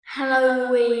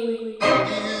Halloween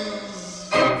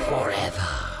Forever.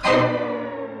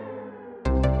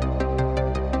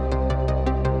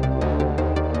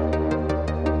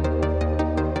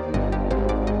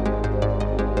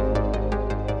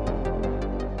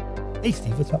 Hey,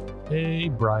 Steve, what's up? Hey,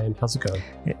 Brian, how's it going?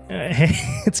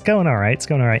 It's going all right. It's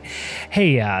going all right.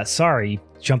 Hey, sorry,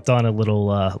 jumped on a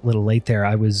little late there.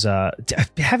 I was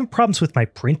having problems with my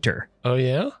printer. Oh,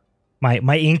 yeah? My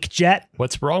inkjet.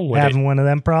 What's wrong with having it? one of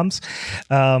them problems.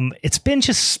 It's been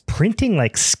just printing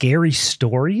like scary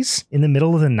stories in the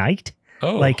middle of the night.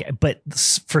 Oh. But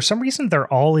for some reason they're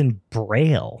all in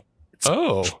Braille.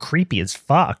 It's creepy as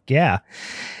fuck. Yeah.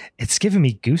 It's giving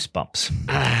me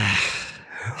goosebumps.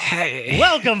 Hey.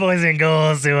 Welcome, boys and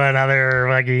girls, to another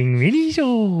fucking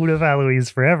Minisode of Halloween's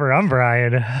Forever. I'm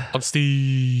Brian. I'm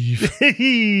Steve.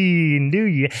 Knew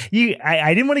you.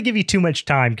 I didn't want to give you too much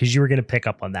time because you were going to pick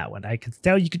up on that one. I could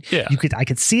tell you could. Yeah. I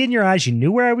could see in your eyes. You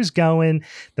knew where I was going.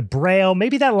 The Braille.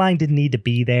 Maybe that line didn't need to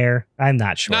be there. I'm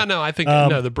not sure. No. I think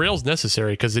the Braille's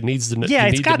necessary because it needs to. Yeah,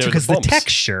 it's got to because the bumps.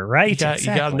 texture, right? You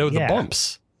got to know the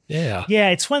bumps. Yeah. Yeah,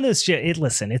 it's one of those.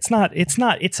 Listen, it's not.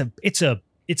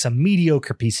 It's a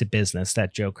mediocre piece of business,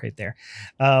 that joke right there.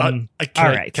 All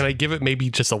right. Can I give it maybe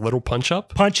just a little punch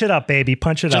up? Punch it up, baby.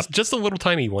 Punch it up. Just a little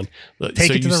tiny one.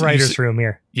 Take it to the writer's room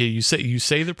here. Yeah, you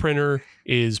say the printer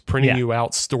is printing you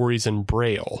out stories in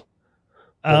Braille.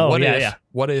 But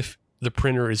what if the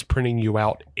printer is printing you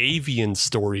out avian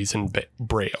stories in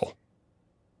Braille?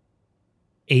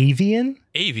 Avian?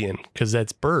 Avian, because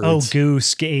that's birds. Oh,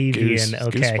 avian.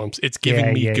 Okay. Goosebumps. It's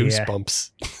giving me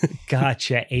goosebumps.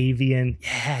 Gotcha. Avian.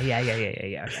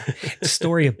 Yeah.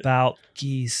 Story about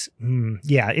geese.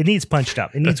 Yeah, it needs punched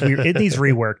up. It needs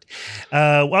reworked.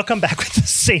 I'll come back with the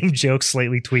same joke,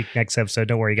 slightly tweaked next episode.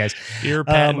 Don't worry, guys. You're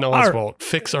Patton Oswalt.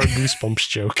 Fix our goosebumps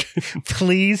joke.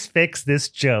 Please fix this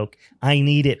joke. I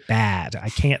need it bad. I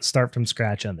can't start from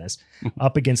scratch on this.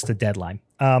 Up against the deadline.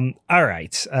 All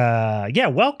right.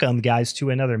 Welcome, guys, to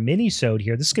another Minisode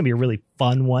here. This is going to be a really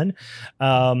fun one.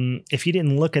 If you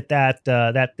didn't look at that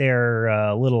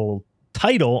little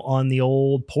title on the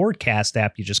old podcast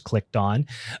app you just clicked on,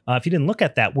 if you didn't look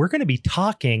at that, we're going to be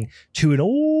talking to an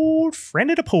old friend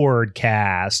of the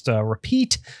podcast, a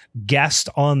repeat guest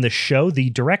on the show, the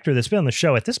director that's been on the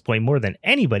show at this point more than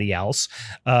anybody else.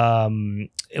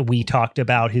 We talked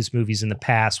about his movies in the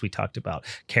past. We talked about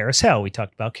Carousel. We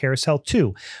talked about Carousel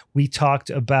 2. We talked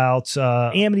about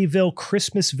Amityville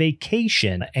Christmas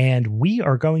Vacation. And we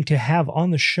are going to have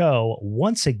on the show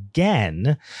once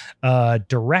again,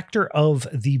 director of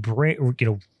the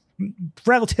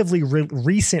relatively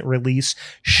recent release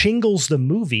Shingles the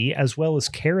movie, as well as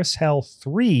Carousel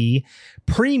 3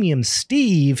 premium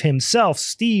Steve himself.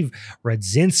 Steve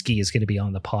Rudzinski is going to be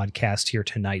on the podcast here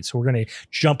tonight. So we're going to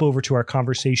jump over to our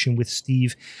conversation with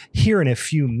Steve here in a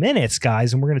few minutes,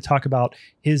 guys. And we're going to talk about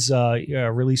his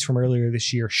release from earlier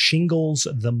this year, Shingles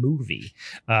the movie,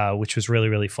 which was really,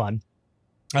 really fun.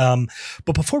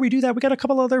 But before we do that, we got a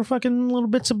couple other fucking little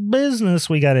bits of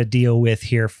business we got to deal with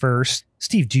here first.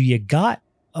 Steve, do you got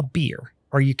a beer?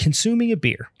 Are you consuming a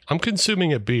beer? I'm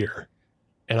consuming a beer.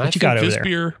 And I think this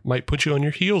beer might put you on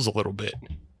your heels a little bit.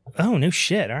 Oh, no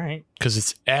shit. All right. Because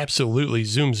it's absolutely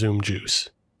Zoom Zoom juice.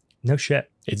 No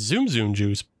shit. It's Zoom Zoom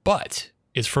juice, but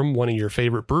it's from one of your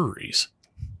favorite breweries.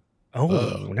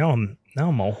 Oh, now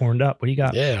I'm all horned up. What do you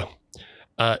got? Yeah.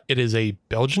 It is a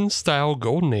Belgian-style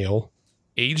golden ale,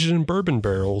 aged in bourbon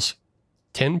barrels,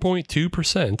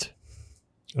 10.2%.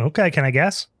 Okay, can I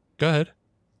guess? Go ahead.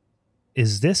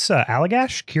 Is this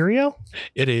Allagash Curio?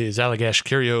 It is Allagash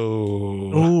Curio.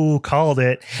 Ooh, called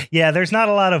it. Yeah, there's not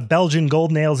a lot of Belgian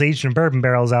golden ales aged in bourbon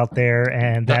barrels out there,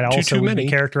 and that also would be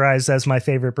characterized as my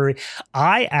favorite brewery.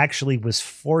 I actually was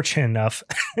fortunate enough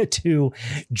to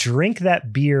drink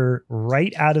that beer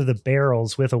right out of the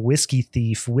barrels with a whiskey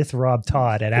thief with Rob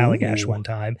Todd at Allagash one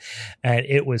time, and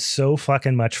it was so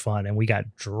fucking much fun, and we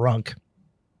got drunk.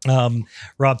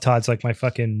 Rob Todd's like my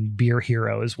fucking beer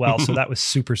hero as well, so that was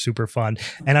super, super fun.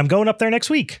 And I'm going up there next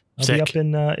week. I'll be up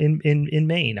in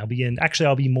Maine. I'll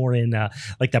be more in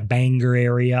like the Bangor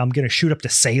area. I'm gonna shoot up to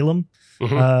Salem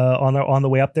on the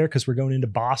way up there because we're going into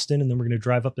Boston, and then we're gonna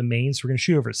drive up to Maine. So we're gonna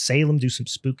shoot over to Salem, do some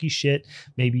spooky shit,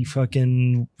 maybe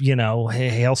fucking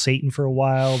hail Satan for a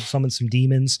while, summon some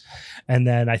demons, and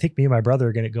then I think me and my brother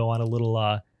are gonna go on a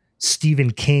little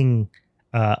Stephen King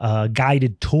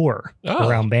guided tour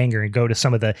around Bangor and go to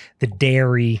some of the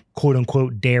dairy, quote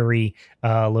unquote dairy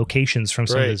locations from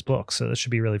some of his books. So that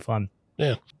should be really fun.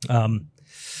 Yeah.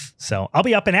 So I'll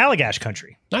be up in Allagash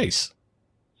country. Nice.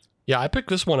 Yeah, I picked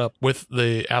this one up with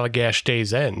the Allagash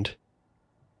Day's End.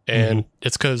 And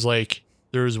it's because, like,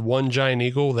 There's one Giant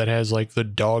Eagle that has like the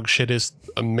dog shittest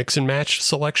mix and match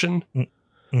selection.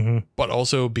 Mm-hmm. But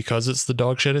also because it's the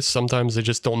dog shittest, sometimes they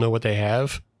just don't know what they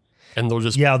have. And they'll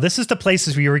just... Yeah, this is the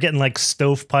places where you were getting like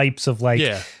stovepipes of like...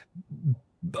 Yeah.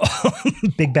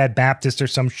 Big Bad Baptist or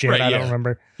some shit. Right, I don't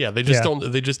remember. Yeah, they just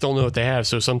don't know what they have.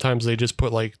 So sometimes they just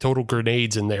put like total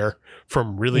grenades in there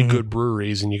from really good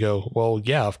breweries, and you go, well,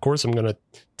 yeah, of course I'm gonna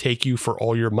take you for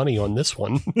all your money on this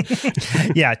one.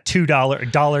 Yeah,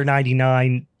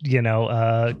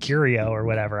 $2.99, Curio or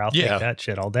whatever. I'll take that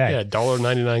shit all day. Yeah,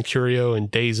 $1.99 Curio and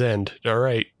Day's End. All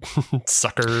right,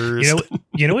 suckers.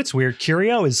 You know what's weird?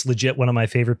 Curio is legit one of my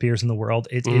favorite beers in the world.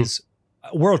 It is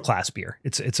world-class beer.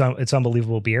 It's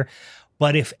unbelievable beer.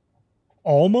 But if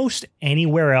almost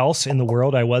anywhere else in the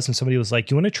world I was and somebody was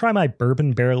like, you want to try my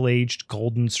bourbon barrel-aged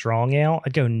golden strong ale?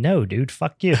 I'd go, no, dude,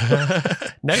 fuck you.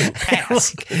 No,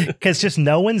 pass. Because just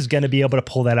no one's going to be able to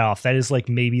pull that off. That is like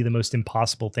maybe the most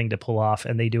impossible thing to pull off,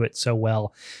 and they do it so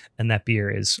well. And that beer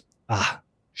is,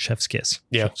 chef's kiss.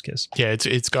 Yeah. Chef's kiss. Yeah,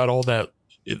 it's got all that,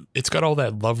 it's got all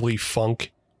that lovely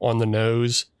funk on the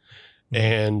nose,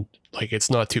 and like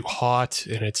it's not too hot,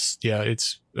 and it's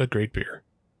a great beer.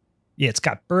 Yeah, it's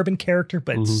got bourbon character,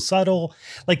 but it's subtle.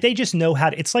 Like they just know how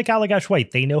to, it's like Allagash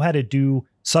White. They know how to do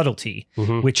subtlety,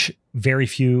 which very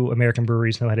few American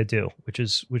breweries know how to do, which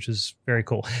is very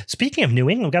cool. Speaking of New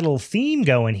England, we've got a little theme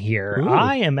going here. Ooh.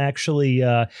 I am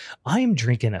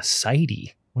drinking a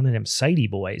Sidey, one of them Sidey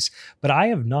boys, but I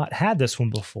have not had this one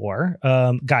before.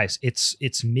 Guys,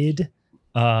 it's mid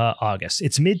August.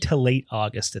 It's mid to late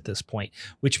August at this point,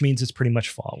 which means it's pretty much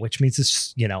fall, which means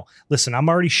it's, listen, I'm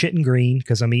already shitting green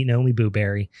because I'm eating only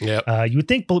blueberry. Yep. You would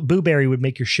think blueberry would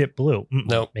make your shit blue.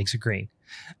 No, makes it green.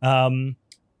 And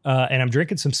I'm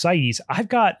drinking some Sidey's. I've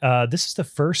got, this is the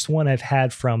first one I've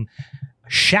had from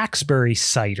Shaxbury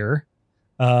Cider,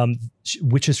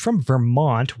 which is from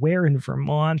Vermont. Where in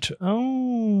Vermont?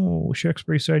 Oh,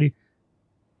 Shaxbury Cider.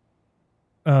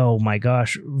 Oh my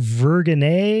gosh.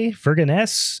 Vergennes,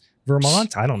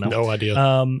 Vermont. I don't know. No idea.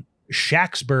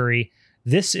 Shaxbury.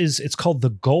 It's called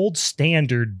the Gold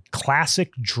Standard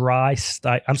Classic Dry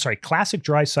Cider.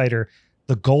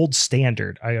 The Gold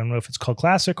Standard. I don't know if it's called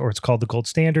Classic or it's called the Gold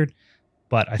Standard,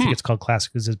 but I think it's called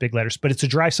Classic because it's big letters, but it's a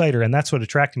dry cider. And that's what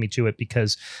attracted me to it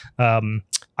because, I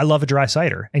love a dry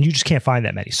cider and you just can't find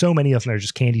that many. So many of them are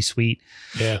just candy sweet.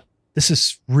 Yeah. This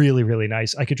is really, really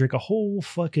nice. I could drink a whole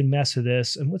fucking mess of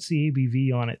this. And what's the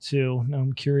ABV on it too? Now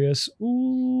I'm curious.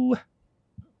 Ooh.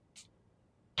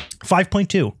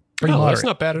 5.2. Pretty moderate. That's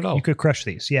not bad at all. You could crush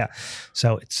these. Yeah.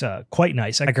 So it's quite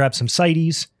nice. I grabbed some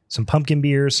Sidey's, some pumpkin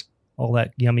beers, all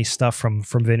that yummy stuff from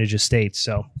Vintage Estates.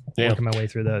 So working my way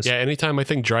through those. Yeah. Anytime I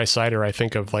think dry cider, I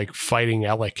think of like Fighting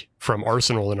Alec from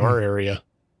Arsenal in our area.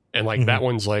 And like that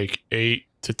one's like 8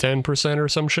 to 10% or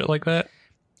some shit like that.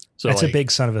 So that's like, a big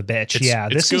son of a bitch.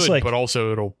 This is good, but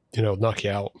also it'll knock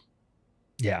you out.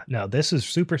 Yeah, no, this is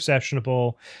super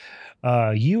sessionable.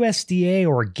 USDA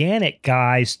organic,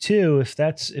 guys, too. If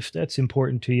that's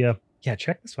important to you, yeah,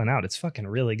 check this one out. It's fucking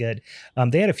really good.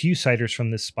 They had a few ciders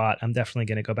from this spot. I'm definitely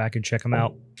going to go back and check them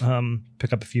out.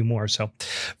 Pick up a few more. So,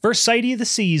 first Sidey of the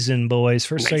season, boys.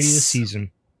 First Sidey of the season.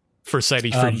 First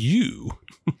Sidey for you.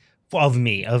 For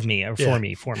me.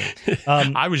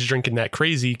 I was drinking that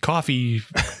crazy coffee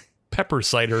pepper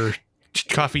cider,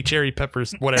 coffee cherry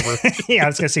peppers, whatever. Yeah, I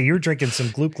was gonna say you were drinking some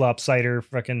Gloop Glop cider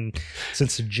fucking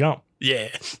since the jump. Yeah.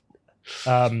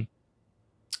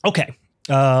 Okay.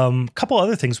 Couple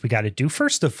other things we got to do.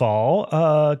 First of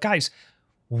all, guys,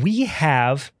 we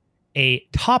have a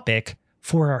topic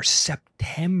for our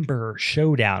September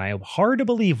showdown. I am hard to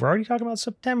believe we're already talking about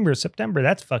September.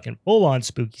 That's fucking full on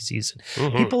spooky season.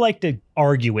 People like to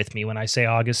argue with me when I say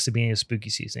August is the beginning of spooky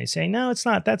season. They say, no, it's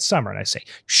not. That's summer. And I say,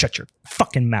 shut your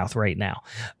fucking mouth right now.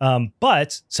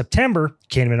 But September,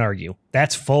 can't even argue.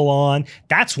 That's full on.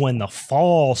 That's when the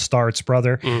fall starts,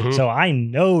 brother. So I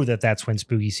know that's when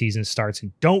spooky season starts,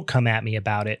 and don't come at me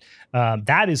about it.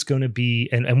 That is going to be,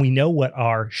 and we know what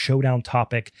our showdown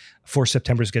topic for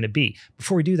September is going to be.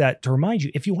 Before we do that, to remind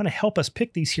you, if you want to help us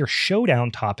pick these here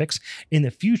showdown topics in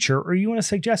the future, or you want to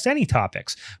suggest any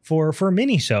topics for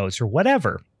minisodes or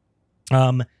whatever,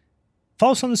 follow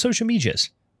us on the social medias,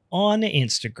 on the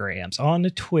Instagrams, on the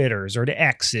Twitters or the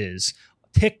X's,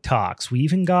 TikToks. We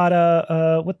even got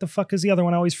what the fuck is the other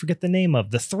one? I always forget the name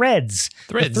of. The Threads.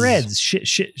 The Threads.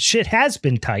 Shit has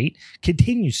been tight,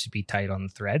 continues to be tight on the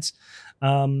Threads.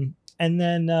 And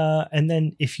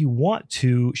then if you want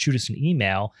to shoot us an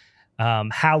email,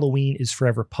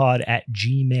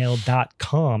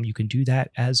 HalloweenIsForeverPod@gmail.com. You can do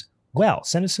that as Well,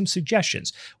 send us some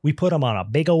suggestions. We put them on a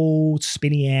big old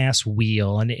spinny ass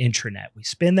wheel on the intranet. We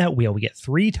spin that wheel. We get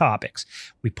 3 topics.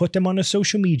 We put them on the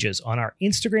social medias, on our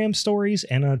Instagram stories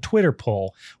and on a Twitter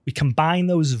poll. We combine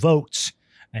those votes,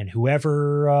 and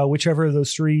whichever of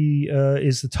those 3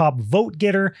 is the top vote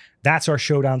getter, that's our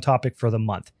showdown topic for the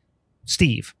month.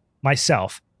 Steve,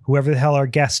 myself, whoever the hell our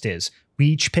guest is, we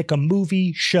each pick a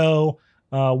movie, show,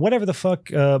 whatever the fuck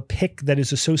pick that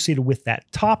is associated with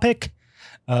that topic.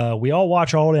 We all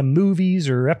watch all them movies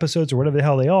or episodes or whatever the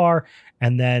hell they are.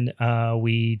 And then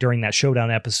during that showdown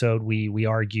episode, we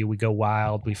argue, we go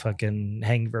wild, we fucking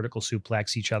hang vertical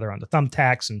suplex each other on the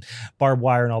thumbtacks and barbed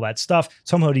wire and all that stuff.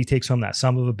 Somehow he takes home that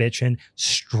son of a bitch and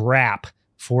strap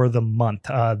for the month.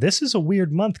 This is a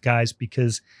weird month, guys,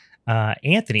 because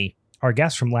Anthony, our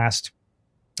guest from last,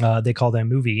 they call that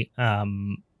movie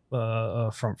from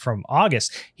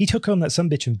August, he took home that son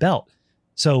bitch and belt.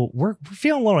 So we're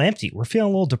feeling a little empty. We're feeling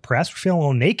a little depressed. We're feeling a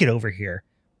little naked over here.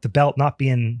 The belt not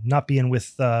being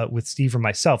with Steve or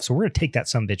myself. So we're going to take that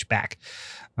son bitch back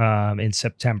in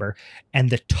September. And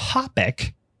the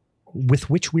topic with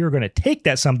which we were going to take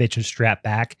that son bitch and strap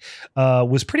back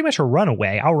was pretty much a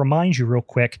runaway. I'll remind you real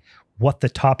quick what the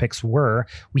topics were.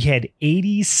 We had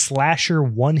 80s slasher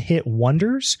one-hit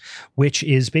wonders, which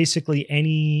is basically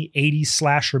any 80s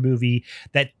slasher movie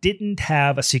that didn't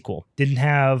have a sequel, didn't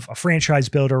have a franchise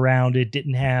built around it,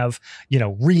 didn't have,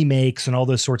 remakes and all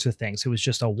those sorts of things. It was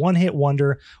just a one-hit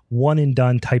wonder, one and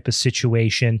done type of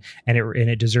situation, and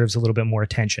it deserves a little bit more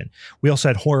attention. We also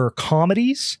had horror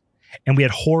comedies, and we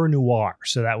had horror noir.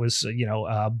 So that was,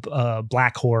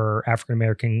 black horror,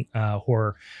 African-American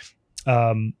horror.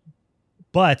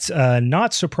 But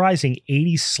not surprising,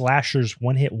 80s slashers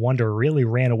one-hit wonder really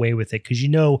ran away with it because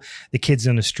the kids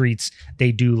on the streets,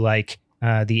 they do like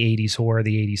the 80s horror,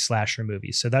 the 80s slasher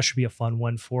movies. So that should be a fun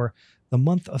one for the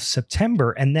month of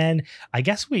September. And then I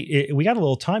guess we got a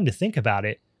little time to think about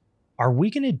it. Are we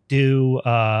going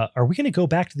to go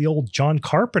back to the old John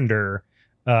Carpenter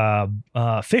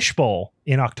fishbowl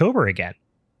in October again?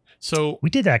 So we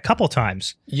did that a couple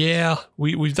times. Yeah,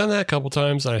 we've done that a couple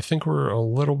times, and I think we're a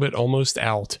little bit almost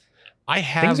out.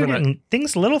 Things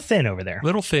a little thin over there.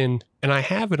 Little thin, and I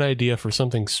have an idea for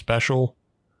something special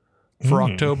for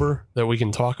October that we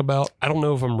can talk about. I don't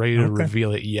know if I'm ready to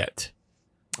reveal it yet.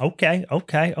 Okay.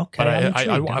 But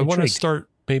I want to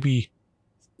start maybe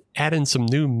adding some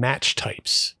new match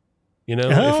types.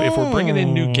 If we're bringing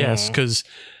in new guests,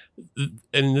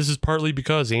 and this is partly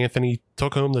because Anthony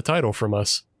took home the title from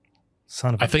us.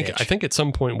 Son of a bitch. I think at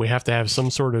some point we have to have some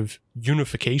sort of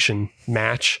unification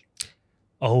match.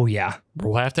 Oh yeah,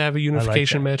 we'll have to have a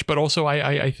unification match. But also,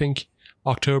 I think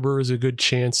October is a good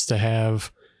chance to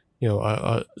have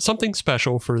something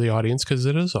special for the audience because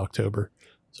it is October.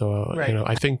 So right.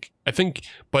 I think.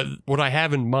 But what I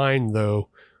have in mind though,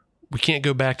 we can't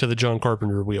go back to the John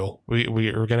Carpenter wheel. We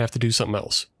are gonna have to do something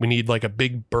else. We need like a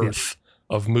big berth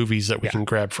of movies that we can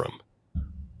grab from.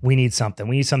 We need something.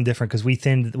 We need something different because we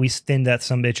thinned that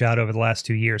sumbitch out over the last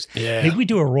 2 years. Yeah. Maybe we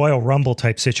do a Royal Rumble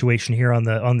type situation here on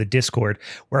the Discord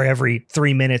where every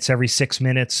 3 minutes, every 6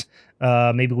 minutes,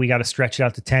 maybe we got to stretch it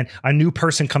out to 10. A new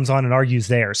person comes on and argues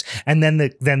theirs, and then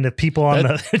the people on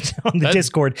the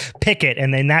Discord pick it,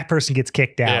 and then that person gets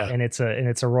kicked out, and it's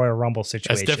a Royal Rumble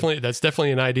situation. That's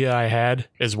definitely an idea I had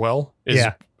as well.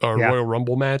 Royal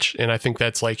Rumble match, and I think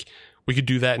that's like. We could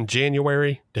do that in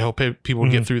January to help people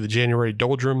get through the January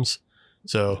doldrums.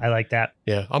 So I like that.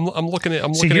 Yeah, I'm looking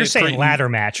at. So you're saying ladder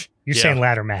match. You're saying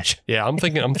ladder match. Yeah, I'm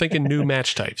thinking new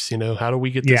match types. How do we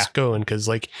get this going? Because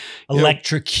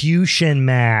electrocution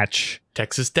match,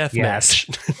 Texas Death Match,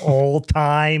 old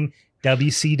time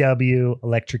WCW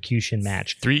electrocution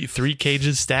match. Three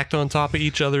cages stacked on top of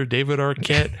each other. David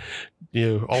Arquette,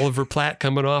 Oliver Platt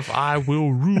coming off. I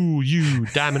will rule you,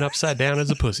 diamond upside down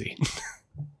as a pussy.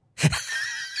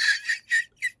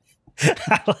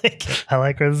 I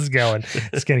like where this is going.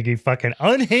 It's going to be fucking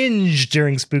unhinged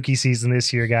during spooky season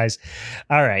this year, guys.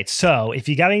 All right. So if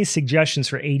you got any suggestions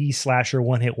for 80s slasher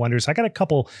one-hit wonders, I got a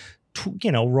couple,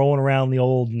 rolling around the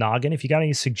old noggin. If you got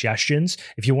any suggestions,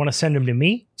 if you want to send them to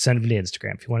me, send them to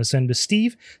Instagram. If you want to send them to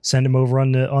Steve, send them over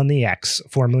on the X,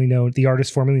 the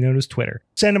artist formerly known as Twitter.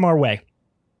 Send them our way.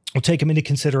 We'll take them into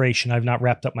consideration. I've not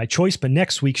wrapped up my choice, but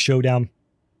next week's showdown,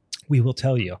 we will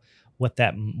tell you what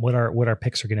our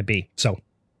picks are going to be. So,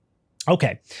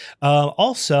 okay.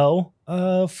 Also,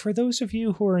 for those of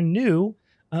you who are new,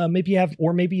 maybe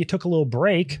you took a little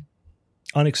break.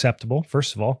 Unacceptable.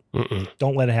 First of all,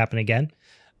 don't let it happen again.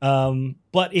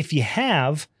 But if you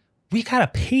have, we got a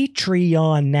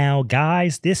Patreon now,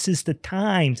 guys. This is the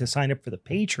time to sign up for the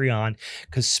Patreon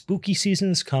because spooky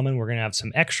season is coming. We're going to have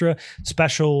some extra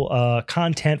special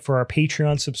content for our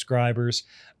Patreon subscribers.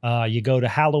 You go to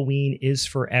Halloween is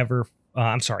Forever.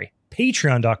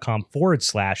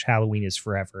 Patreon.com/Halloween is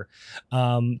Forever.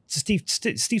 Steve,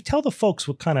 tell the folks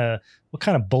what kind of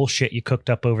bullshit you cooked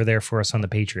up over there for us on the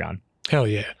Patreon. Hell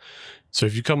yeah. So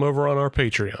if you come over on our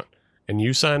Patreon and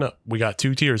you sign up, we got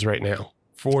 2 tiers right now.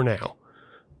 For now.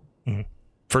 Mm-hmm.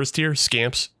 First tier,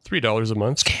 scamps, $3 a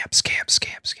month. Scamps.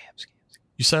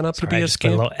 You sign up to be a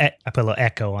scamp. I put a little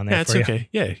echo on there. That's okay.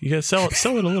 Yeah, you gotta sell it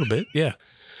a little bit. Yeah.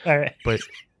 All right. But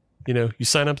you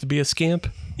sign up to be a scamp,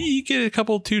 you get a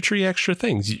couple 2 tree extra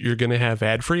things. You're gonna have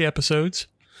ad-free episodes.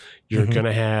 You're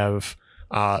gonna have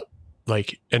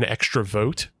like an extra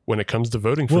vote when it comes to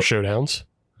voting for showdowns.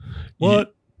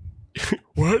 What?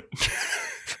 What?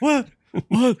 What?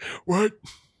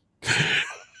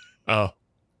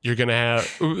 You're gonna have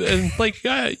and like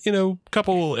a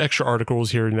couple extra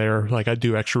articles here and there. Like I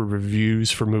do extra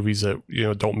reviews for movies that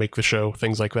don't make the show,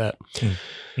 things like that.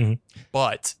 Mm-hmm.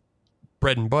 But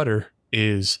bread and butter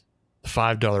is the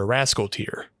 $5 Rascal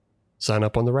tier. Sign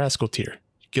up on the Rascal tier.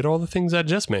 Get all the things I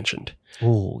just mentioned.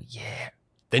 Oh yeah.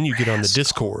 Then you get on the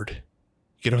Discord.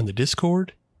 Get on the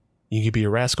Discord. You can be a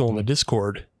rascal on the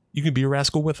Discord. You can be a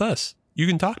rascal with us. You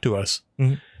can talk to us.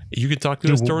 Mm-hmm. You can talk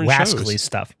to us during rascally shows.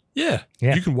 Stuff. Yeah.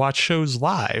 You can watch shows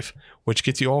live, which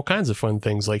gets you all kinds of fun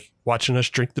things like watching us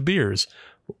drink the beers,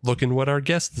 looking what our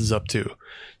guest is up to,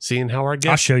 seeing how our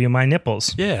guest. I'll show you my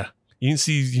nipples. Yeah. You can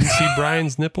see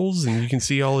Brian's nipples and you can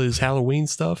see all his Halloween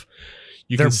stuff.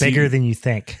 They're bigger than you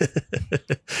think.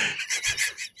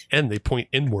 And they point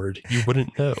inward. You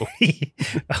wouldn't know.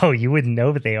 Oh, you wouldn't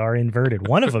know, but they are inverted.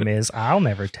 One of them is. I'll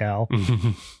never tell.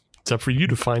 It's up for you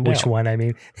to find out. Which one, I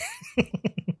mean.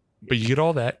 But you get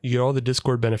all that. You get all the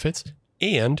Discord benefits.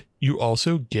 And you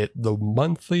also get the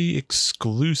monthly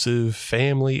exclusive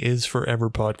Family is Forever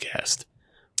podcast.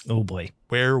 Oh, boy.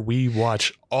 Where we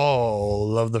watch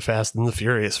all of the Fast and the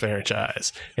Furious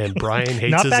franchise. And Brian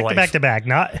hates his life. Not back to back.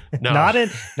 Not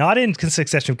in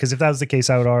succession, because if that was the case,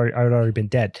 I would already been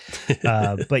dead.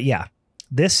 But yeah,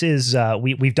 this is,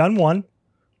 we've done one.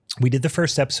 We did the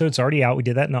first episode. It's already out. We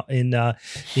did that in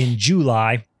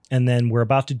July. And then we're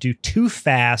about to do Too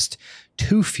Fast,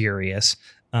 Too Furious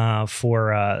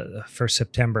for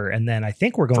September. And then I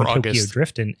think we're going Tokyo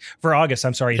Drifting for August.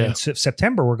 I'm sorry. Yeah. And then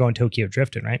September, we're going Tokyo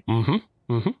Drifting, right? Mm-hmm.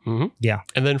 Mm-hmm, mm-hmm. Yeah.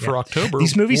 And then for October,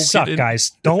 these movies suck,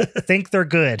 guys. Don't think they're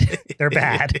good. They're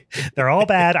bad. They're all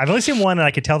bad. I've only seen one and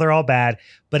I can tell they're all bad,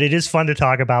 but it is fun to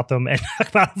talk about them and talk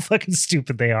about how fucking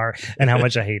stupid they are and how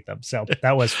much I hate them. So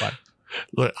that was fun.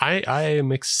 Look, I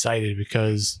am excited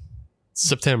because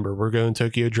September, we're going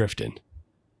Tokyo Drifting.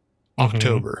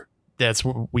 October, that's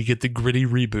when we get the gritty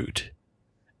reboot.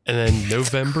 And then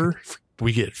November,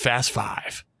 we get Fast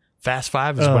 5. Fast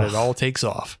 5 is when it all takes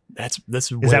off. Is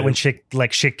that when shit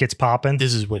gets popping?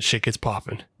 This is when shit gets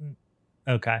popping.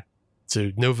 Okay.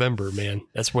 So November, man,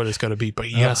 that's what it's going to be.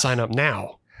 But you got to sign up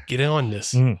now. Get on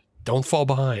this. Don't fall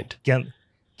behind. Get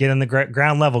on the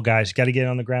ground level, guys. You got to get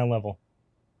on the ground level.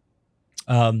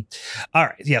 All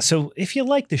right. Yeah. So if you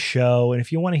like the show and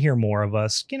if you want to hear more of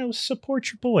us, support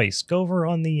your boys. Go over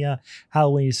on the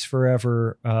Halloween is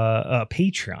Forever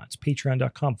Patreons,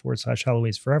 patreon.com/Halloween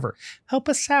is Forever. Help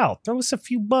us out. Throw us a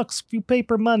few bucks, a few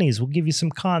paper monies. We'll give you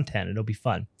some content. It'll be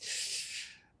fun.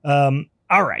 All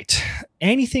right.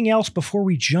 Anything else before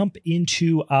we jump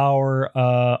into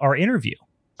our interview?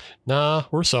 Nah,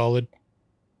 we're solid.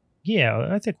 Yeah,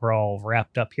 I think we're all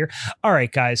wrapped up here. All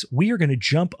right, guys, we are going to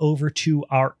jump over to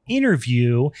our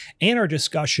interview and our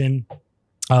discussion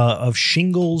of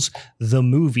Shingles, the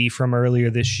movie from earlier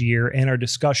this year, and our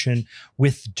discussion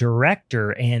with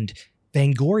director and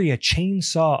Fangoria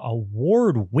Chainsaw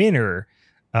Award winner,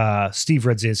 Steve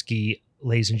Rudzinski.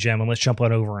 Ladies and gentlemen, let's jump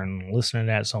on over and listen to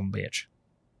that son of a bitch.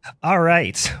 All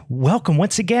right. Welcome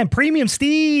once again, Premium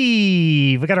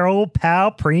Steve. We got our old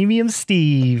pal, Premium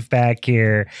Steve, back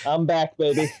here. I'm back,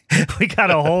 baby. We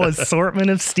got a whole assortment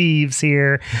of Steves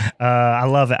here. I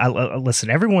love it.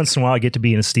 Listen, every once in a while I get to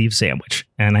be in a Steve sandwich,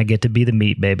 and I get to be the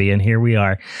meat, baby, and here we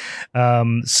are.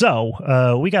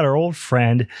 So we got our old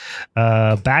friend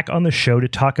back on the show to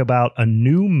talk about a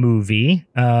new movie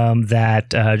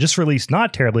that just released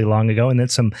not terribly long ago, and then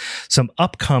some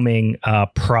upcoming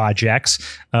projects.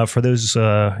 For those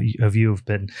of you who've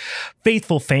been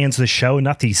faithful fans of the show,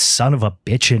 not these son of a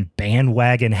bitchin'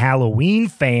 bandwagon Halloween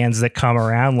fans that come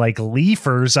around like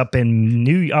leafers up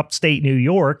in upstate New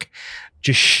York.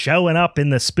 just showing up in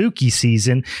the spooky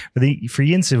season. For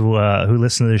Yins who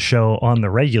listen to the show on the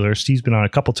regular, Steve's been on a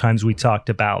couple times. We talked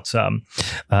about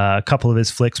a couple of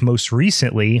his flicks. Most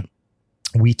recently,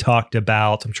 we talked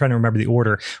about, I'm trying to remember the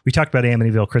order. We talked about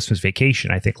Amityville Christmas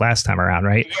Vacation, I think, last time around,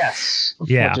 right? Yes.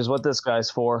 Yeah. Which is what this guy's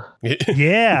for.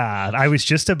 Yeah. I was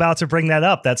just about to bring that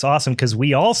up. That's awesome, because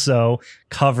we also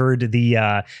covered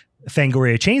the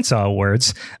Fangoria Chainsaw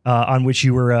Awards, on which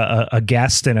you were a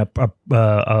guest and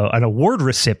an award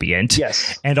recipient.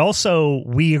 Yes. And also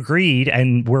we agreed,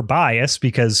 and we're biased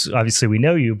because obviously we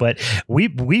know you, but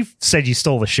we've said you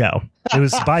stole the show. It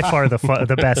was by far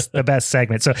the best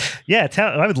segment. So yeah,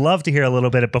 I would love to hear a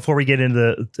little bit before we get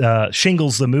into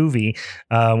Shingles the movie,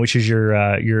 which is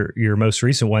your most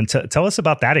recent one. Tell us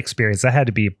about that experience. That had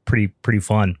to be pretty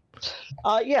fun.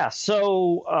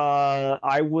 So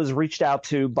I was reached out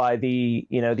to by the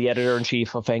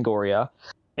editor-in-chief of Fangoria,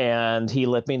 and he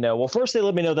let me know. Well, first they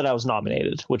let me know that I was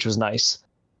nominated, which was nice.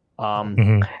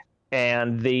 And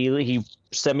he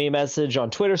sent me a message on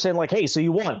Twitter saying like, "Hey, so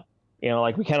you won.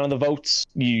 Like we count on the votes.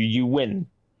 You win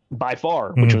by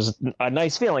far," which was a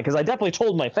nice feeling, because I definitely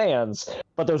told my fans,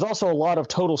 but there's also a lot of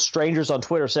total strangers on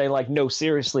Twitter saying like, "No,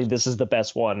 seriously, this is the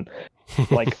best one.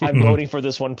 Like, I'm voting for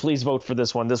this one. Please vote for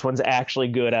this one. This one's actually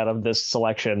good out of this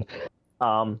selection."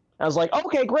 I was like,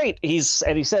 okay, great. He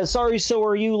says, "Sorry, so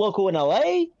are you local in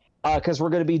LA? Because we're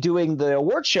going to be doing the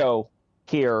award show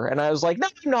here." And I was like, "No,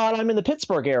 I'm not. I'm in the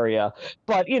Pittsburgh area.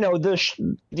 But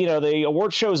the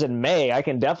award show's in May. I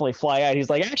can definitely fly out." He's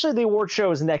like, "Actually, the award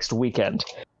show is next weekend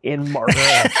in March."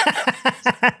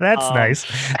 That's nice.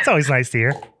 It's always nice to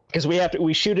hear, because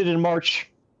we shoot it in March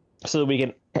so that we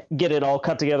can get it all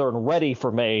cut together and ready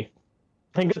for May.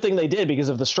 And good thing they did, because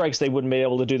of the strikes, they wouldn't be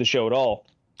able to do the show at all.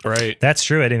 Right. That's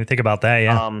true. I didn't even think about that.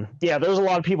 Yeah. Yeah. There's a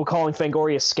lot of people calling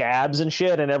Fangoria scabs and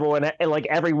shit, and everyone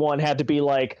had to be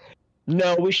like,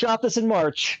 "No, we shot this in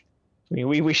March.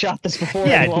 We shot this before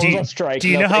the was on strike." Do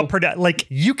you know how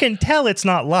you can tell it's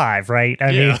not live, right?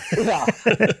 I mean,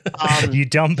 you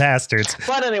dumb bastards.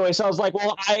 But anyway, so I was like,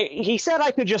 well, he said I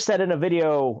could just set in a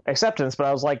video acceptance, but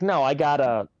I was like, no, I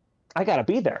gotta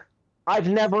be there. I've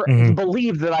never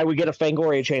believed that I would get a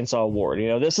Fangoria Chainsaw Award.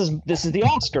 This is the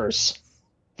Oscars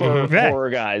for horror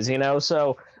guys.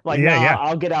 So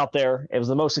I'll get out there. It was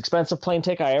the most expensive plane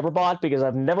ticket I ever bought, because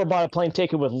I've never bought a plane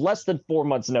ticket with less than 4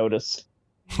 months notice.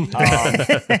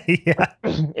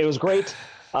 It was great.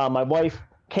 My wife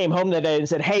came home that day and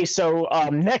said, "Hey, so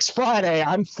next Friday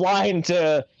I'm flying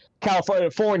to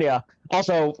California."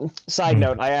 Also, side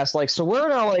note, I asked, so where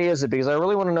in LA is it? Because I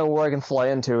really want to know where I can fly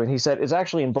into. And he said, "It's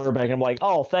actually in Burbank." I'm like,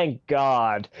 "Oh, thank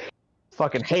God."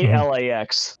 Fucking hate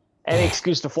LAX. Any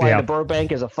excuse to fly to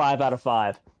Burbank is a 5 out of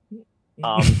 5.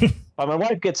 But my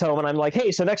wife gets home and I'm like,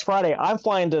 "Hey, so next Friday I'm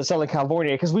flying to Southern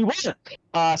California because we won.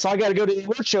 So I got to go to the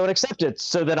award show and accept it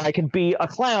so that I can be a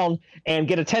clown and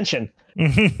get attention."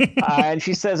 And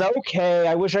she says, "Okay,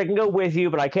 I wish I can go with you,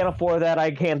 but I can't afford that. I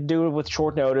can't do it with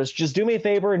short notice. Just do me a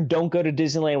favor and don't go to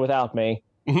Disneyland without me."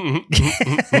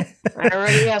 I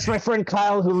already asked my friend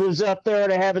Kyle, who lives up there,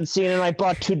 and I haven't seen it. And I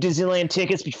bought 2 Disneyland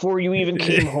tickets before you even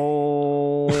came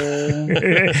home.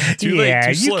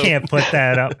 You can't put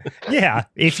that up. Yeah,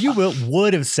 if you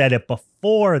would have said it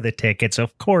before the tickets,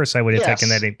 of course I would have taken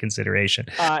that into consideration.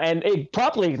 And it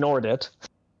probably ignored it.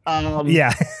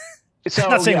 So,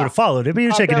 I'm not saying would have followed it, but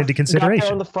you're taking it into consideration. Got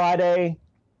there on the Friday,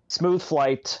 smooth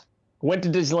flight. Went to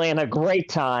Disneyland, had a great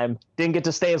time. Didn't get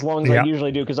to stay as long as I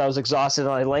usually do because I was exhausted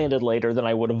and I landed later than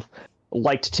I would have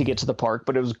liked to get to the park.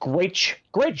 But it was great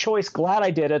choice. Glad I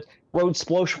did it. Rode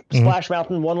Splash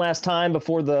Mountain one last time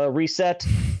before the reset.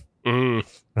 Well,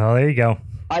 there you go.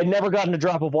 I'd never gotten a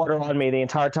drop of water on me the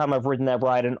entire time I've ridden that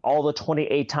ride, and all the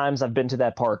 28 times I've been to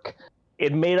that park.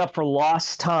 It made up for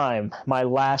lost time, my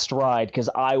last ride, because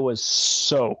I was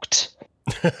soaked.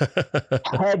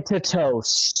 Head to toe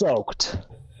soaked.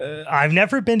 I've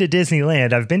never been to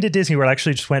Disneyland. I've been to Disney World. I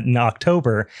actually just went in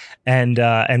October, and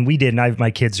we did. And my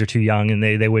kids are too young, and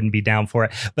they wouldn't be down for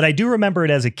it. But I do remember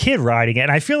it as a kid riding it,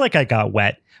 and I feel like I got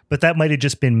wet. But that might have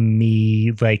just been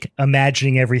me,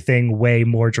 imagining everything way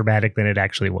more dramatic than it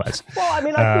actually was. Well, I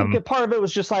mean, I think part of it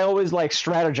was just I always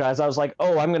strategize. I was like,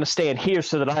 "Oh, I'm going to stay in here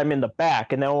so that I'm in the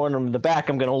back, and then when I'm in the back,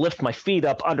 I'm going to lift my feet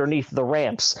up underneath the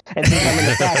ramps, and since I'm in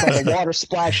the back, like the water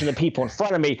splashing the people in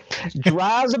front of me,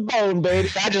 dry as a bone, baby.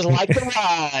 I just like the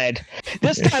ride."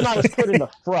 This time I was put in the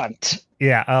front.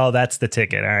 Yeah. Oh, that's the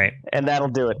ticket. All right. And that'll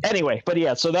do it. Anyway, but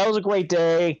yeah, so that was a great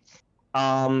day.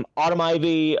 Autumn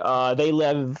Ivy, they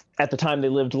lived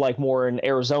more in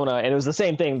Arizona, and it was the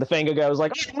same thing. The Fango guy was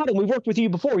like, "Oh, Autumn, we've worked with you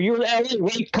before. You're in LA,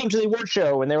 right? Come to the award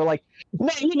show." And they were like, "No,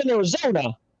 you live in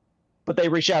Arizona." But they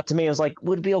reached out to me and was like,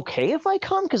 would it be okay if I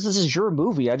come? Because this is your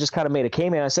movie. I just kind of made a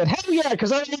cameo. I said, hell yeah,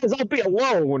 because otherwise I'll be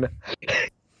alone.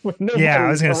 Yeah, I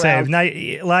was going to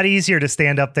say, a lot easier to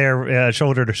stand up there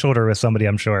shoulder to shoulder with somebody,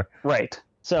 I'm sure. Right.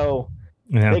 So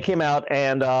they came out,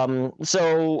 and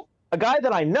so a guy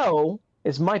that I know,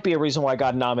 this might be a reason why I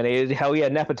got nominated. Hell yeah,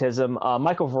 nepotism.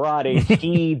 Michael Verratti,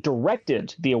 he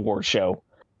directed the award show.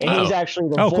 And he's actually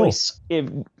the voice.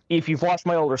 Cool. If you've watched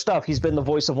my older stuff, he's been the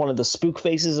voice of one of the spook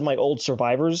faces in my old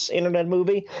Survivors internet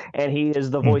movie, and he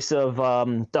is the voice of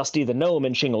Dusty the Gnome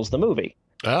in Shingles the movie.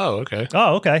 Oh, okay.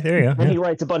 Oh, okay. There you go. And he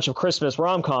writes a bunch of Christmas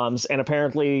rom-coms, and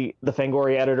apparently the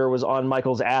Fangoria editor was on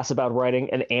Michael's ass about writing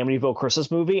an Amityville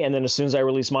Christmas movie, and then as soon as I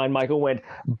released mine, Michael went,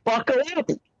 buckle up!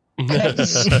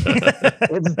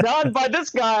 It's done by this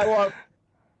guy. Well,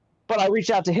 but I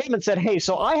reached out to him and said, hey,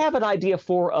 so I have an idea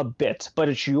for a bit, but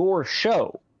it's your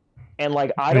show. And,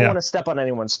 like, I don't want to step on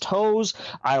anyone's toes.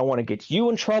 I don't want to get you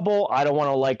in trouble. I don't want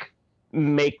to, like,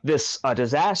 make this a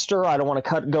disaster. I don't want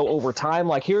to go over time.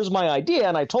 Like, here's my idea.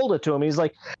 And I told it to him. He's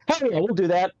like, hey, yeah, we'll do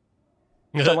that.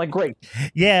 So I'm like, great.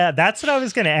 Yeah, that's what I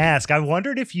was going to ask. I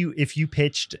wondered if you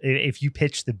pitched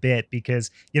the bit,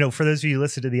 because, you know, for those of you who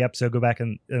listen to the episode, go back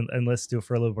and listen to it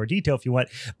for a little more detail if you want.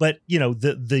 But, you know,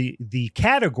 the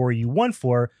category you won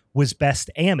for was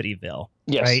Best Amityville.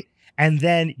 Yes. Right. And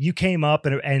then you came up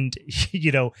and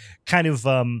you know, kind of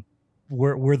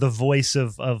were the voice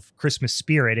of Christmas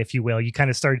spirit, if you will. You kind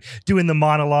of started doing the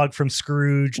monologue from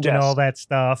Scrooged and all that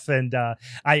stuff. And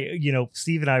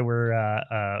Steve and I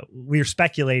were we were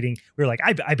speculating. We were like,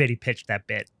 I bet he pitched that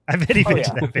bit. I bet he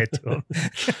pitched that bit to him.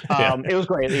 It was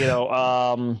great.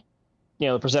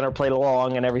 The presenter played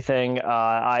along and everything.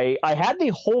 I had the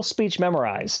whole speech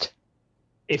memorized.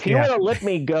 If he would have let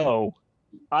me go,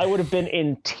 I would have been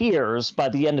in tears by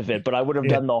the end of it, but I would have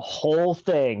done the whole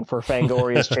thing for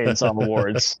Fangoria's Chainsaw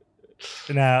Awards.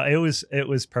 No, it was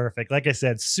perfect. Like I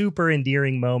said, super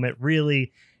endearing moment,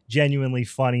 really genuinely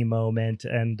funny moment.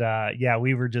 And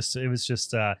we were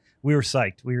psyched. We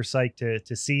were psyched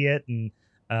to see it and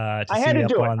to I see had to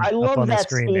do it. On, I love that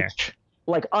speech. There.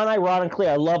 Like, unironically,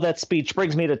 I love that speech.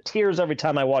 Brings me to tears every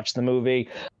time I watch the movie.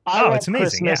 It's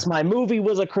amazing. Christmas. My movie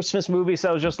was a Christmas movie, so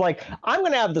I was just like, I'm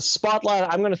going to have the spotlight.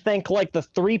 I'm going to thank, like, the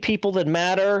 3 people that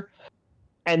matter,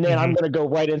 and then I'm going to go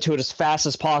right into it as fast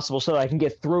as possible so that I can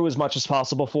get through as much as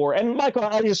possible for. And Michael,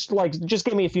 I just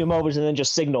give me a few moments and then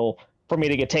just signal for me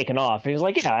to get taken off. And he's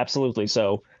like, yeah, absolutely.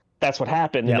 So that's what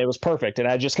happened, and it was perfect. And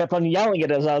I just kept on yelling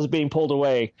it as I was being pulled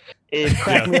away. It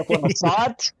cracked me up when I saw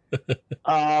it.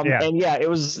 And it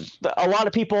was a lot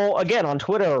of people, again, on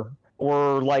Twitter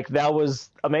were like, that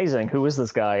was amazing. Who is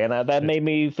this guy? And that made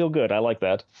me feel good. I like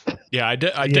that. Yeah, I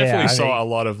definitely saw a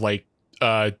lot of like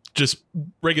just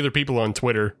regular people on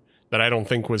Twitter that I don't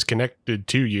think was connected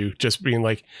to you, just being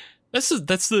like, that's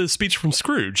the speech from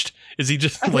Scrooged. Is he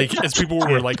just like, as people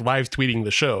were like live tweeting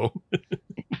the show?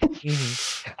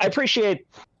 I appreciate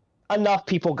enough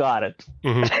people got it.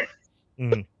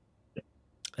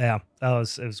 Yeah, it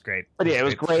was great. But yeah, it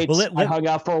was great. Well, I hung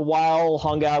out for a while,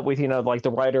 hung out with, like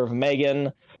the writer of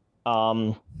Megan,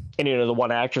 and, the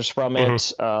one actress from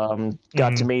it.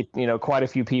 Got to meet, quite a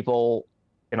few people,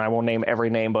 and I won't name every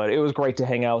name, but it was great to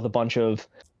hang out with a bunch of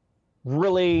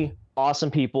really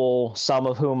awesome people, some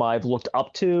of whom I've looked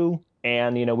up to,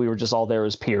 and, we were just all there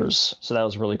as peers. So that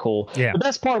was really cool. Yeah. The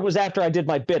best part was after I did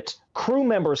my bit, crew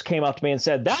members came up to me and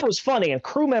said, that was funny, and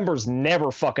crew members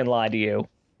never fucking lie to you.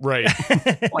 Right.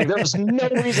 Like, there was no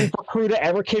reason for crew to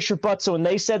ever kiss your butt. So when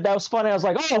they said that was funny, I was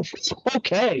like, oh,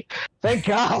 okay. Thank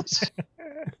God.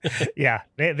 Yeah.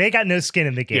 They got no skin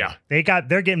in the game. Yeah.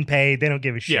 They're getting paid. They don't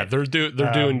give a shit. Yeah. They're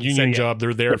doing union job.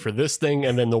 They're there for this thing,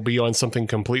 and then they'll be on something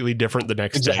completely different the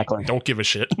next day. Don't give a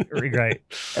shit. Right.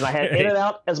 And I had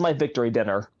In-N-Out as my victory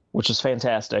dinner, which is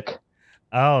fantastic.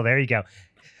 Oh, there you go.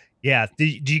 Yeah. Do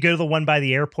you go to the one by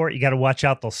the airport? You got to watch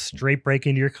out. They'll straight break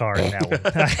into your car in that one.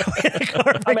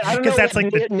 I don't know that's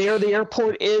like near the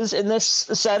airport is in this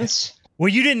sense. Well,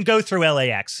 you didn't go through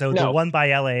LAX. So the one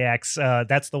by LAX,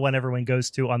 that's the one everyone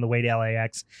goes to on the way to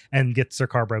LAX and gets their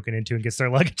car broken into and gets their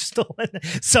luggage stolen.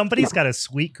 Somebody's got a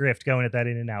sweet grift going at that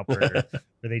In-N-Out burger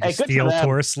where they just steal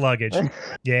tourist luggage.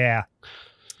 Yeah.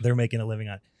 They're making a living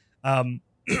on it.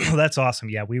 That's awesome.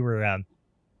 Yeah, we were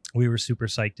super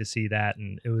psyched to see that,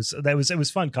 and it was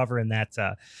fun covering that,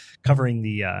 covering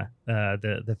the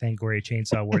Fangoria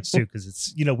Chainsaw Awards too, because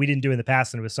it's we didn't do in the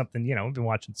past, and it was something we've been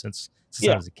watching since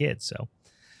I was a kid. So,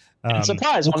 I'm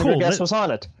surprised one of your guests was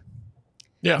on it.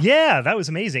 Yeah, that was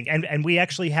amazing, and we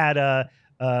actually had oh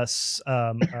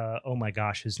my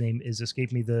gosh, his name is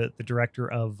escaped me. The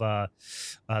director of the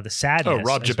Sadness. Oh,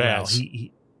 Rob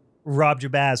Jabaz. Rob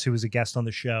Jabaz, who was a guest on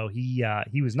the show, he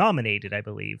was nominated, I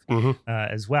believe,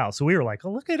 as well. So we were like,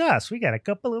 "Oh, look at us! We got a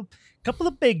couple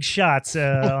of big shots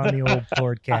on the old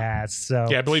podcast." So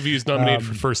yeah, I believe he was nominated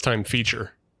for first time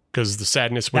feature because The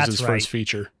Sadness was his first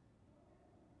feature.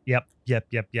 Yep.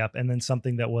 And then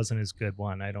something that wasn't as good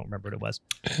one. I don't remember what it was.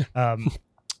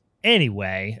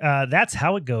 Anyway, that's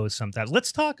how it goes sometimes.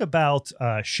 Let's talk about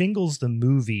Shingles the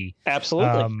movie.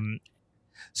 Absolutely.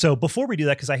 So before we do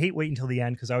that, because I hate waiting until the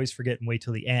end, because I always forget and wait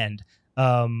till the end.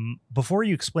 Before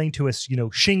you explain to us,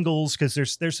 Shingles, because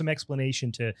there's some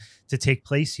explanation to take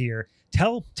place here.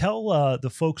 Tell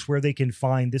the folks where they can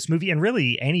find this movie, and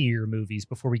really any of your movies,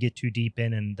 before we get too deep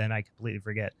in, and then I completely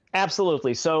forget.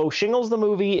 Absolutely. So Shingles the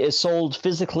movie is sold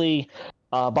physically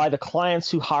by the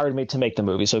clients who hired me to make the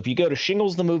movie. So if you go to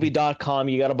shinglesthemovie.com,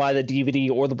 you got to buy the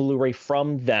DVD or the Blu-ray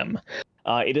from them.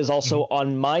 It is also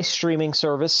on my streaming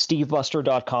service,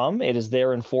 stevebuster.com. It is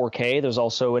there in 4K. There's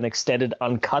also an extended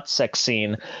uncut sex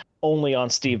scene only on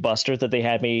Steve Buster that they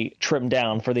had me trim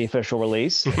down for the official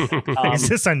release. Is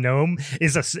this a gnome?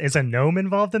 Is a gnome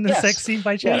involved in the sex scene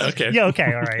by chance? Yes. Okay. Yeah,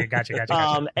 okay. All right.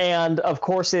 Gotcha. And of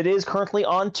course, it is currently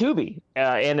on Tubi,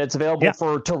 and it's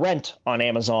available to rent on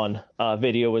Amazon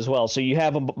Video as well. So you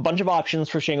have a bunch of options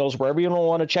for Shingles wherever you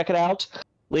want to check it out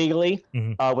legally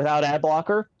without ad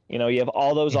blocker. You have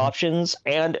all those options,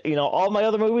 and all my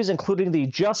other movies, including the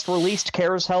just released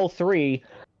Carousel 3,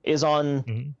 is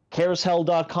on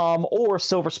carousel.com or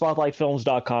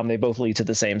silverspotlightfilms.com. They both lead to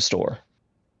the same store.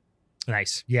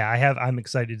 Nice. Yeah, I'm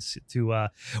excited to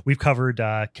we've covered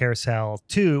Carousel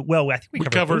 2. Well, I think we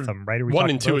covered both of them, right? 1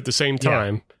 and 2 at the same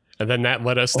time. And then that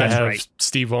led us to have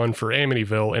Steve on for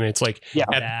Amityville, and it's like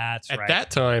at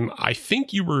that time, I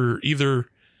think you were either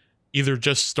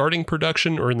just starting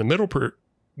production or in the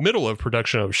middle of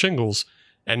production of Shingles,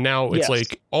 and now it's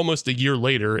like almost a year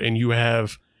later, and you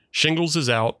have Shingles is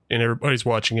out and everybody's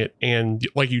watching it, and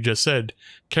like you just said,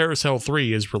 Carousel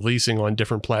 3 is releasing on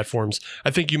different platforms.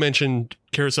 I think you mentioned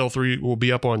Carousel 3 will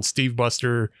be up on Steve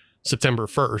Buster September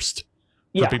 1st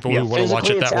for people who want to watch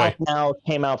it that way. Now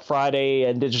came out Friday,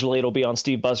 and digitally it'll be on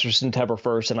Steve Buster September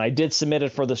 1st, and I did submit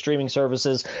it for the streaming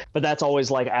services, but that's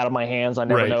always like out of my hands. I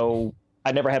never know.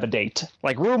 I never have a date.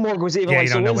 Like Rumorg was even like,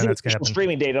 so when's the official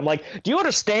streaming date? I'm like, do you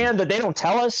understand that they don't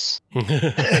tell us?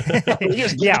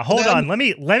 Hold on. Let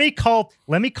me call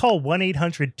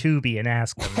 1-800-Tubi and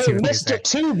ask them. Hey, Mr.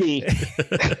 Tubi.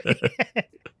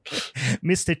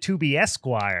 Mr. Tubi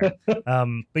Esquire.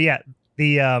 But yeah,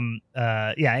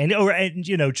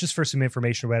 and just for some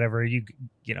information or whatever, you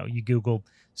Google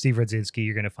Steve Rudzinski,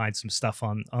 you're going to find some stuff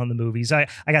on the movies. I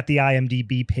got the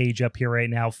IMDb page up here right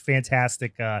now.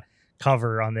 Fantastic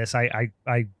cover on this. I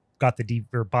got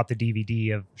bought the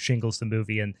DVD of Shingles the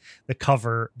movie, and the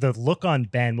cover, the look on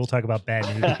Ben, we'll talk about Ben,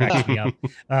 who cracks me up.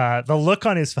 The look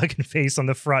on his fucking face on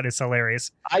the front is hilarious.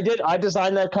 I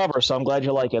designed that cover, so I'm glad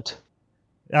you like it.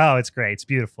 Oh, it's great. It's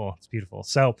beautiful.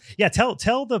 So yeah, tell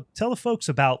the folks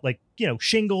about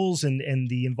Shingles and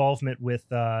the involvement with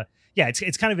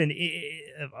it's kind of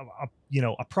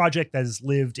a project that has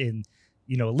lived in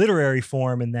literary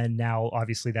form, and then now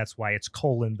obviously that's why it's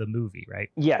the movie, right?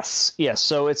 Yes.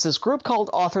 So it's this group called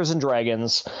Authors and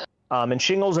Dragons, and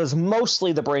Shingles is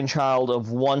mostly the brainchild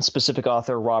of one specific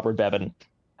author, Robert Bevan,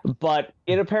 but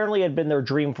it apparently had been their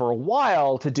dream for a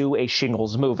while to do a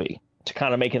Shingles movie, to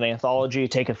kind of make an anthology,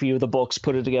 take a few of the books,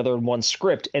 put it together in one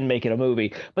script, and make it a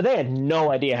movie. But they had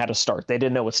no idea how to start. They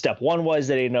didn't know what step one was.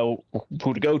 They didn't know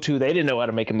who to go to. They didn't know how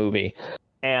to make a movie.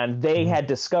 And they had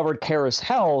discovered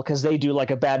Carousel because they do like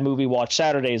a bad movie watch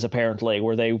Saturdays, apparently,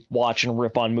 where they watch and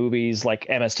rip on movies like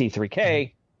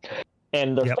MST3K.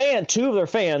 And two of their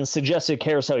fans suggested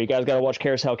Carousel. You guys got to watch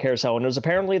Carousel. And it was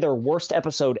apparently their worst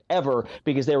episode ever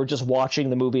because they were just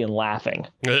watching the movie and laughing.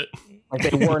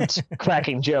 Like they weren't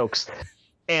cracking jokes.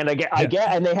 And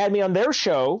and they had me on their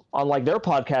show, on like their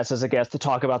podcast as a guest, to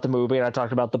talk about the movie, and I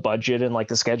talked about the budget and like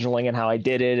the scheduling and how I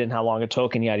did it and how long it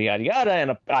took and yada yada yada.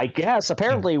 And I guess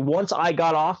apparently once I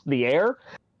got off the air,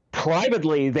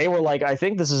 privately they were like, I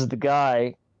think this is the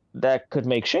guy that could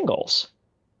make Shingles.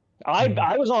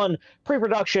 I was on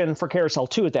pre-production for Carousel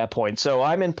 2 at that point, so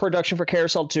I'm in production for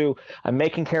Carousel 2. I'm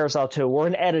making Carousel 2. We're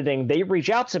in editing. They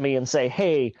reach out to me and say,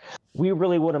 hey, we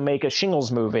really want to make a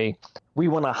Shingles movie. We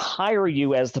want to hire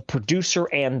you as the producer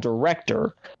and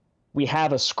director. We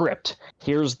have a script.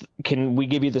 Can we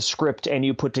give you the script and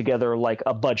you put together like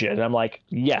a budget? And I'm like,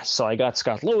 yes. So I got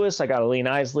Scott Lewis. I got Aline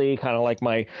Isley, kind of like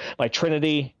my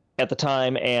Trinity at the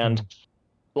time, and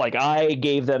like I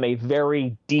gave them a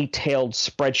very detailed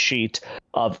spreadsheet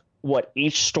of what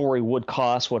each story would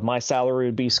cost, what my salary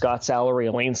would be, Scott's salary,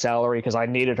 Elaine's salary, because I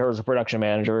needed her as a production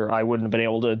manager. I wouldn't have been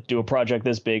able to do a project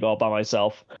this big all by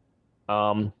myself.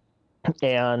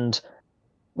 And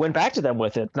went back to them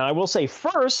with it. Now, I will say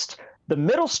first, the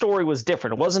middle story was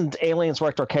different. It wasn't Aliens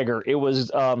Rector Kegger. It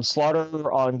was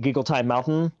Slaughter on Giggle Time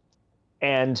Mountain.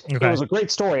 And It was a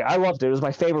great story. I loved it. It was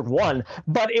my favorite one.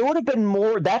 But it would have been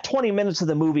more, that 20 minutes of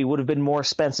the movie would have been more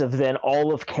expensive than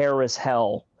all of Kara's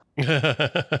Hell.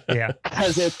 Yeah.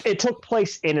 Because it took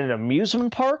place in an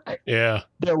amusement park. Yeah.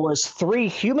 There was 3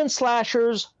 human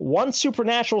slashers, 1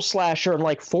 supernatural slasher, and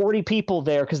like 40 people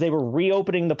there because they were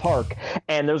reopening the park.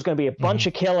 And there was going to be a bunch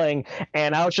of killing.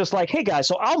 And I was just like, hey, guys,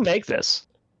 so I'll make this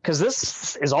because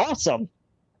this is awesome.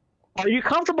 Are you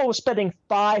comfortable with spending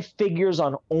 5 figures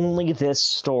on only this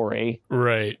story?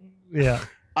 Right. Yeah.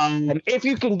 If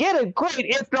you can get it, great.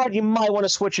 If not, you might want to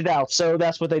switch it out. So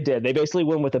that's what they did. They basically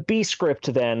went with a B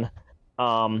script then,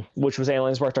 which was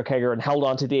Aliens Rector Kegger, and held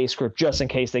on to the A script just in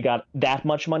case they got that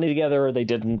much money together, or they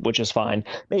didn't, which is fine.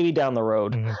 Maybe down the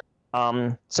road.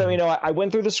 So, you know, I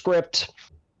went through the script.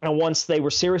 And once they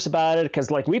were serious about it, because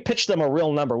like we pitched them a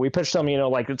real number, we pitched them, you know,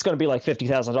 like it's going to be like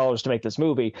 $50,000 to make this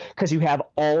movie because you have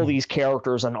all these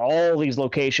characters and all these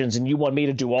locations, and you want me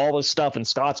to do all this stuff, and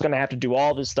Scott's going to have to do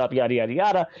all this stuff, yada yada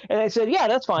yada. And they said, yeah,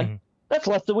 that's fine. That's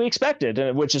less than we expected,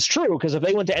 and which is true because if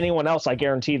they went to anyone else, I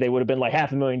guarantee they would have been like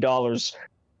 $500,000,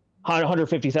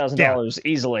 $150,000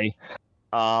 easily.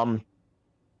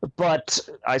 But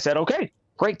I said, okay.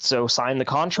 Great, so signed the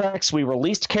contracts. We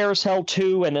released Kara's Hell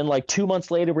 2, and then like 2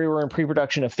 months later, we were in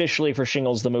pre-production officially for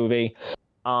Shingles the movie.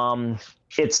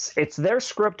 It's their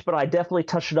script, but I definitely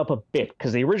touched it up a bit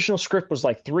because the original script was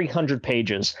like 300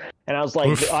 pages, and I was like,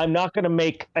 oof. I'm not going to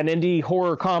make an indie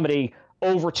horror comedy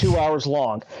over 2 hours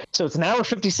long, so it's an hour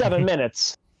 57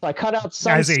 minutes. So I cut out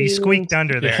some. He squeaked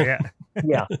under there, yeah.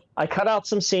 Yeah, I cut out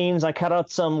some scenes. I cut out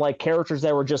some like characters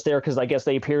that were just there because I guess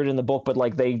they appeared in the book, but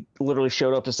like they literally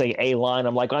showed up to say a line.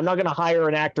 I'm like, I'm not going to hire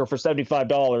an actor for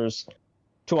 $75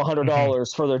 to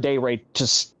 $100 for their day rate to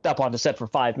step on the set for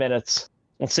 5 minutes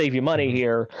and save you money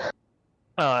here.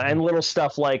 And little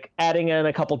stuff like adding in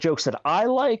a couple jokes that I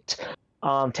liked,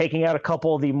 taking out a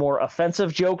couple of the more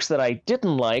offensive jokes that I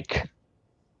didn't like.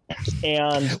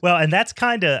 And well, and that's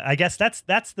kind of, I guess that's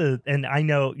the, and I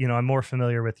know, you know, I'm more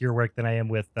familiar with your work than I am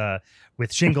with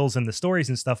Shingles and the stories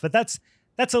and stuff, but that's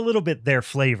a little bit their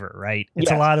flavor, right? It's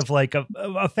a lot of like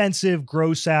offensive,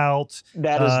 gross out,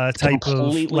 that is type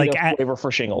completely of like flavor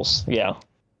for Shingles. Yeah.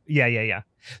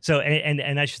 So,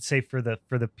 and I should say for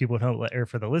the people at home or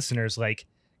for the listeners, like,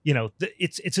 you know,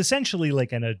 it's essentially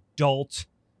like an adult,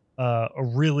 a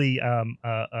really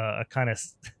kind of,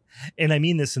 and I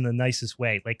mean this in the nicest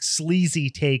way, like sleazy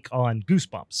take on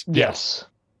Goosebumps. Yes.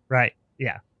 Right.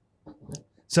 Yeah.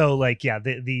 So like, yeah,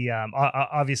 the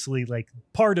obviously like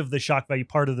part of the shock value,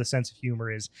 part of the sense of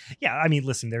humor is, yeah, I mean,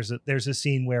 listen, there's a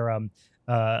scene where a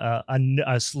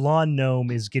lawn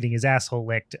gnome is getting his asshole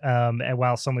licked and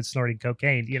while someone's snorting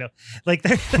cocaine, you know, like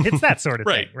it's that sort of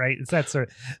thing, right? It's that sort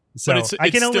of, so I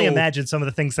can only imagine some of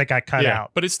the things that got cut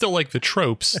out. But it's still like the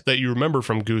tropes that you remember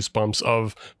from Goosebumps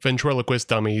of ventriloquist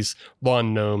dummies,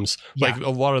 lawn gnomes, like a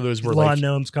lot of those were lawn like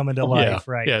gnomes coming to life,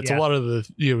 right? Yeah, it's a lot of the,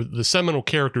 you know, the seminal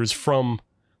characters from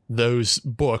those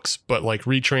books, but like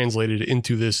retranslated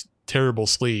into this terrible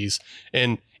sleaze.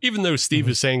 And even though Steve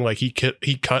is saying like he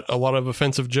cut a lot of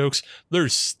offensive jokes,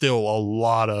 there's still a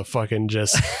lot of fucking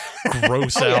just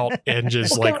gross out and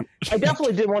just like. I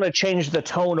definitely didn't want to change the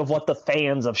tone of what the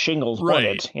fans of Shingles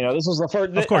wanted. You know, this was the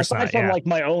first. Of course, aside from like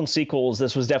my own sequels,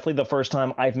 this was definitely the first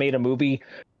time I've made a movie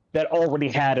that already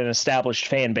had an established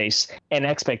fan base and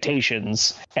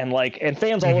expectations and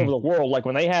fans all over the world. Like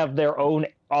when they have their own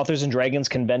Authors and Dragons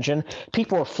convention,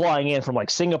 people are flying in from like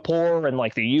Singapore and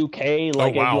like the UK.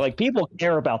 Like people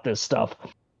care about this stuff.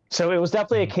 So it was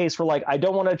definitely a case for like, I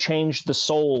don't want to change the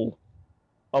soul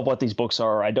of what these books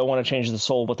are. I don't want to change the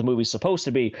soul of what the movie's supposed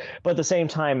to be. But at the same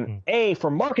time, A, for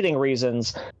marketing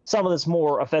reasons, some of this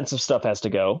more offensive stuff has to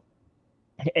go.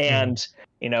 And,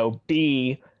 you know,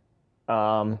 B,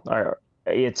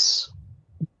 it's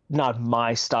not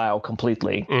my style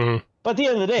completely. But at the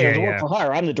end of the day, it was work for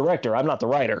hire. I'm the director. I'm not the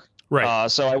writer. Right.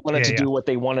 So I wanted to do what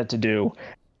they wanted to do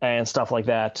and stuff like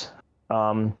that.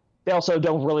 They also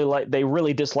don't really they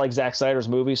really dislike Zack Snyder's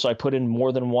movie. So I put in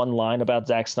more than one line about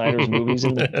Zack Snyder's movies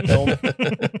in the film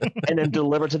and then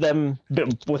deliver to them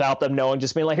without them knowing,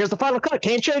 just being like, here's the final cut.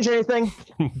 Can't change anything.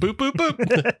 Boop, boop,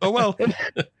 boop. Oh, well.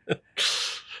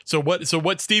 So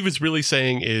what Steve is really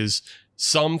saying is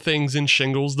some things in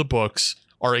Shingles, the books,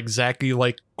 are exactly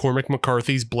like Cormac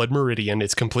McCarthy's Blood Meridian.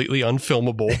 It's completely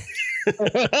unfilmable.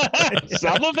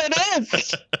 Some of it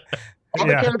is. All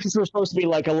the characters were supposed to be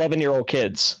like 11-year-old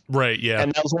kids. Right, yeah.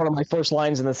 And that was one of my first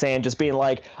lines in the sand, just being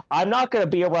like, I'm not going to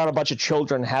be around a bunch of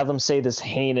children, have them say this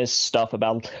heinous stuff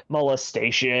about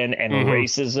molestation and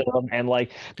racism. And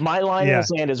like, my line in the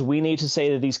sand is, we need to say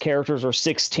that these characters are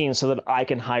 16 so that I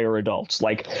can hire adults.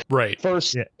 Like,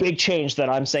 first big change that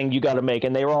I'm saying you got to make.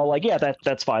 And they were all like, yeah,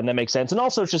 that's fine. That makes sense. And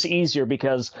also it's just easier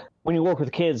because when you work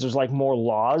with kids, there's like more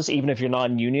laws, even if you're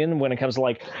non-union, when it comes to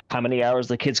like how many hours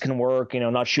the kids can work,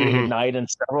 not shooting at night. And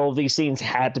several of these scenes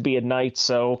had to be at night,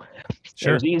 so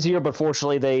it was easier, but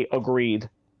fortunately they agreed.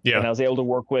 And I was able to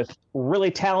work with really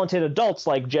talented adults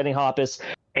like Jenny Hoppus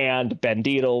and Ben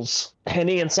Deedles and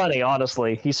Ian Sonny.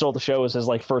 Honestly, he stole the show as his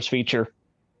like first feature.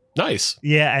 Nice.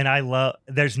 Yeah, and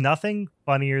there's nothing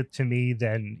funnier to me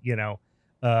than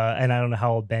and I don't know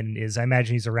how old Ben is. I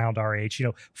imagine he's around our age,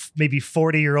 maybe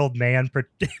 40-year-old man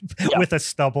with a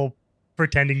stubble,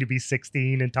 pretending to be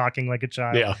 16 and talking like a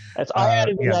child. Yeah,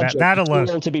 that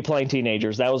alone to be playing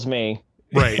teenagers. That was me.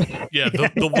 Right. Yeah.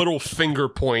 The little finger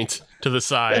point to the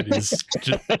side is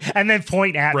just, and then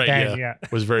point at Ben. Yeah.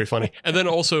 Was very funny. And then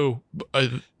also,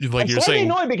 like it's you're saying,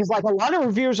 annoying because like a lot of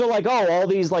reviewers are like, oh, all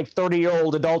these like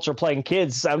 30-year-old adults are playing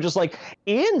kids. I'm just like,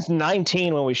 Ian's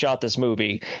 19 when we shot this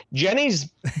movie. Jenny's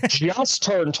just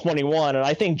turned 21, and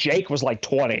I think Jake was like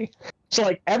 20. So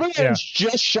like everyone's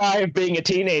just shy of being a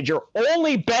teenager.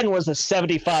 Only Ben was a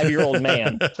 75-year-old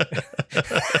man.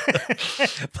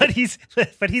 but he's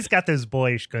got those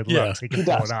boyish good looks. He can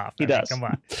pull it off. He does. Come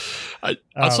on.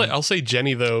 I'll say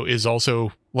Jenny though is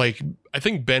also like, I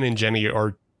think Ben and Jenny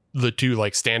are the two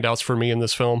like standouts for me in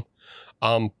this film.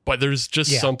 But there's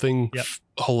just something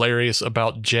hilarious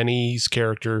about Jenny's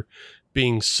character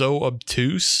being so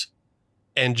obtuse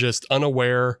and just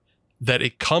unaware that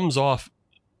it comes off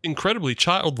incredibly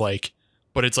childlike,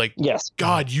 but it's like,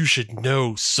 God, you should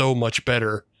know so much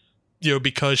better,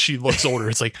 because she looks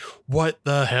older. It's like, what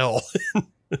the hell?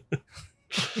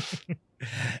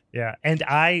 Yeah, and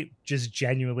I just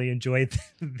genuinely enjoyed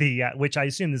the which I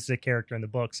assume this is a character in the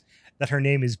books, that her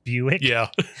name is Buick. Yeah.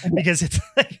 Because it's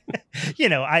like,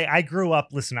 I grew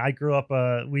up,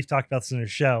 we've talked about this in the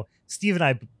show, Steve and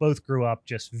I both grew up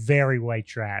just very white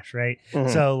trash, right?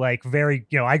 So like very,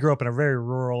 I grew up in a very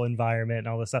rural environment and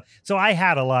all this stuff. So I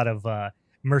had a lot of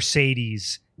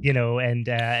Mercedes,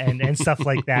 and stuff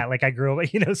like that. Like I grew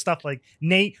up, stuff like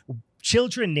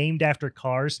children named after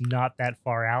cars, not that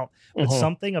far out, but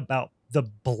something about the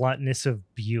bluntness of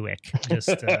Buick.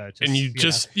 Just and you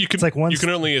can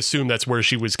only assume that's where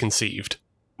she was conceived.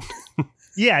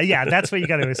 Yeah, that's what you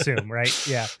got to assume, right?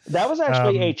 Yeah. That was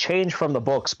actually a change from the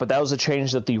books, but that was a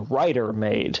change that the writer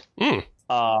made.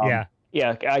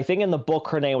 Yeah, I think in the book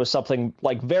her name was something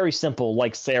like very simple,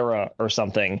 like Sarah or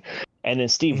something. And then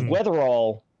Steve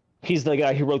Weatherall, he's the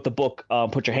guy who wrote the book,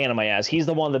 Put Your Hand on My Ass. He's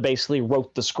the one that basically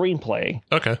wrote the screenplay.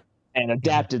 Okay. And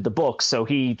adapted the book, so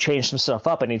he changed some stuff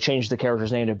up, and he changed the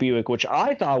character's name to Buick, which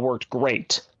I thought worked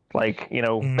great. Like,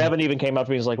 Bevan even came up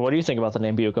to me and was like, what do you think about the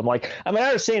name Buick? I'm like, I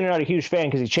understand you're not a huge fan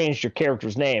because he changed your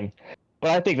character's name,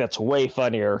 but I think that's way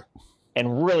funnier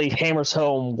and really hammers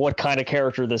home what kind of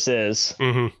character this is.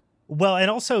 Well, and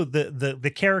also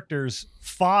the character's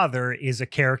father is a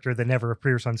character that never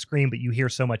appears on screen, but you hear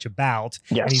so much about.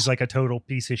 And he's like a total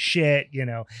piece of shit,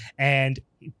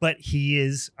 but he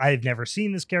is, I've never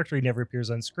seen this character. He never appears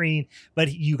on screen,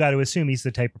 but you got to assume he's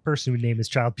the type of person who would name his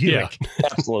child Buick. Yeah,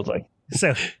 absolutely.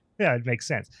 So yeah, it makes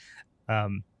sense.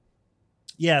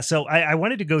 So I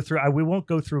wanted to go through, we won't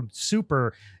go through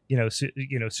super,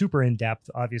 super in depth,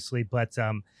 obviously, but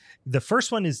the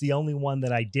first one is the only one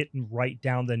that I didn't write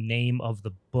down the name of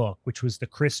the book, which was the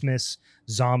Christmas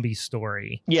zombie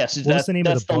story. Yes, that's the name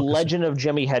of the book. Legend of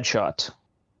Jimmy Headshot.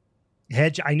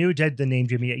 I knew it had the name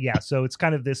Jimmy. Yeah, so it's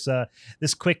kind of this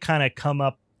quick kind of come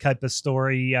up type of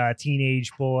story,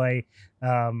 teenage boy.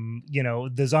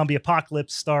 The zombie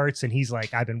apocalypse starts and he's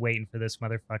like, I've been waiting for this,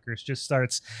 motherfuckers. Just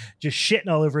starts just shitting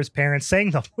all over his parents,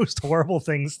 saying the most horrible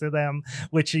things to them,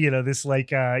 which, this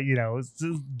like, young,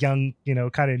 kind of,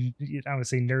 I don't want to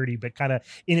say nerdy, but kind of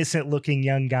innocent looking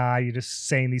young guy. You're just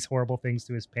saying these horrible things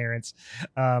to his parents.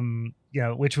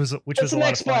 Which was a lot of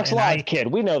fun. Xbox Live kid.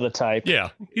 We know the type. Yeah.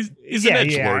 He's an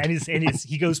edgelord. And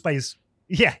he goes by his,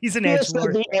 he's an edgelord. He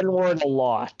said the N-word a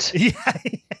lot. Yeah.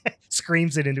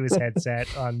 Screams it into his headset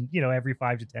on, every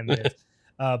 5 to 10 minutes.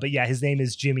 But yeah, his name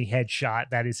is Jimmy Headshot.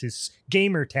 That is his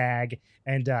gamer tag.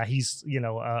 And he's,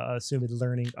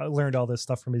 assumedly learned all this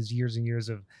stuff from his years and years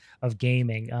of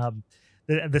gaming.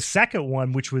 The second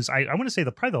one, which was, I want to say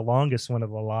probably the longest one of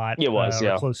the lot. It was,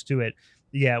 close to it.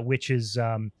 Yeah, which is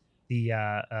the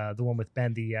one with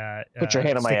Ben, Put Your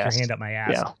Hand on My Ass. Your hand up my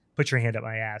ass. Yeah. Put Your Hand up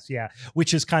my ass. Yeah.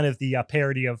 Which is kind of the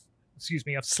parody of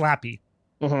Slappy,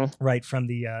 right, from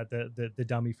the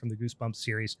dummy from the Goosebumps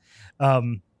series.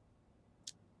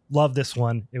 Love this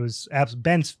one. It was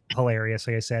Ben's hilarious.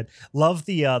 Like I said, love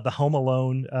the Home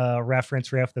Alone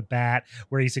reference right off the bat,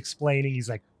 where he's explaining. He's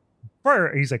like,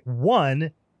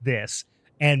 one, this,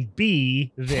 and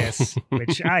B, this,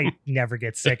 which I never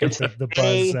get sick of the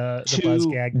buzz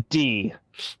gag. D.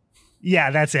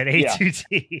 Yeah, that's it.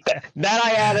 A2D. That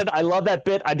I added. I love that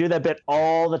bit. I do that bit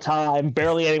all the time.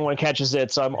 Barely anyone catches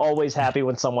it, so I'm always happy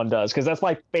when someone does, because that's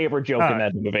my favorite joke in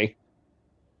that movie.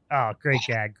 Oh, great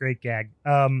gag.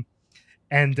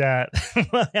 And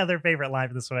my other favorite line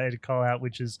for this one I had to call out,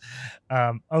 which is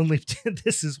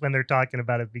this is when they're talking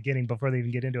about it at the beginning before they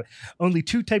even get into it. Only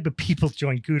two type of people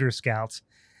join Gooter Scouts.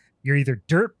 You're either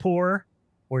dirt poor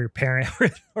or your parent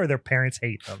or their parents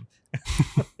hate them.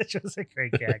 Which was a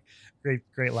great gag.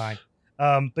 Great line.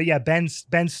 But yeah, Ben's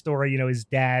story, his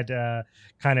dad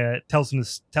kind of tells him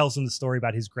the story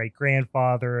about his great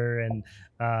grandfather, and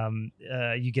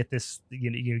you get this,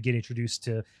 you get introduced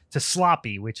to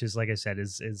Sloppy, which is, like I said,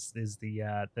 is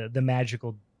the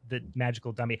magical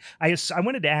dummy. I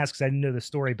wanted to ask, because I didn't know the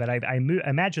story, but I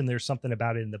imagine there's something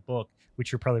about it in the book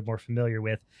which you're probably more familiar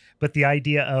with. But the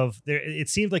idea of it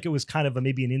seemed like it was kind of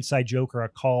maybe an inside joke or a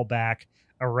callback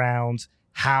around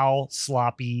how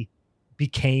Sloppy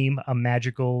became a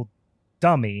magical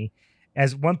dummy.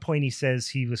 As one point he says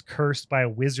he was cursed by a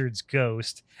wizard's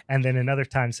ghost, and then another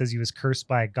time says he was cursed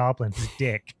by a goblin's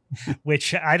dick,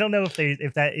 which I don't know if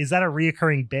that is a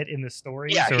reoccurring bit in the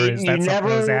story, or is that something that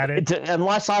was added?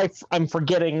 Unless I'm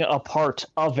forgetting a part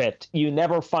of it, you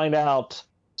never find out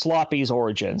Sloppy's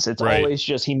origins. It's always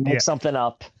just he makes something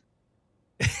up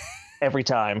every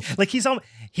time. Like he's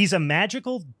a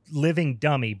magical living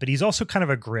dummy, but he's also kind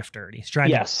of a grifter. He's trying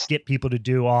to get people to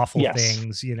do awful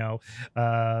things, kind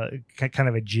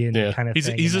of a djinn kind of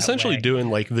thing. He's essentially doing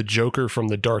like the Joker from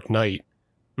The Dark Knight,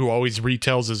 who always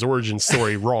retells his origin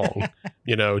story wrong,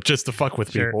 just to fuck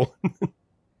with people.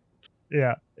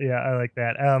 Yeah, I like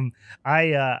that.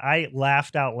 I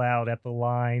laughed out loud at the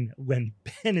line when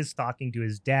Ben is talking to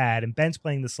his dad, and Ben's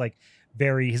playing this like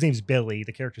his name's Billy.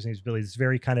 The character's name's Billy. This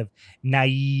very kind of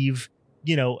naive.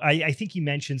 I think he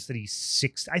mentions that he's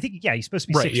 6. I think he's supposed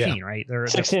to be 16, right?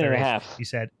 16 and a half. You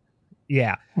said,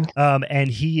 yeah. And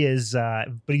he is, but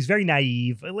he's very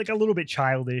naive, like a little bit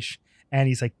childish. And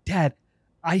he's like, Dad,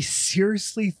 I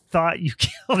seriously thought you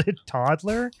killed a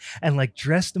toddler and like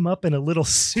dressed him up in a little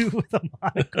suit with a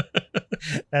monocle.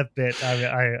 That bit,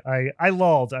 I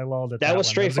lulled at that was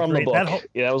straight from the book.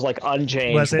 That was like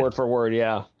unchanged, word for word.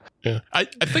 Yeah. I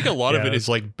think a lot of it is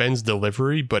like Ben's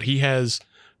delivery, but he has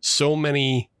so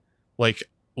many like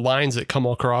lines that come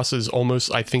across as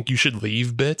almost I think you should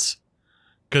leave bits,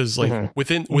 because like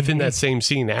within that same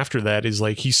scene after that is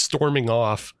like he's storming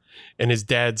off and his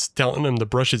dad's telling him to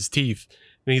brush his teeth.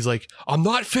 And he's like, I'm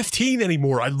not 15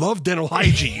 anymore. I love dental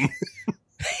hygiene.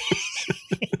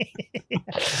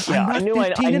 I'm not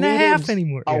 15 and a half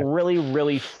anymore. A really,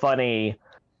 really funny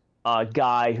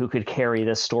guy who could carry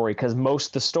this story, because most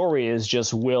of the story is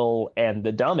just Will and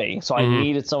the dummy. So I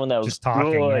needed someone that was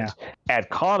good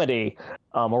at comedy.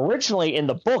 Originally in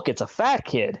the book, it's a fat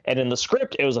kid. And in the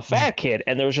script, it was a fat kid.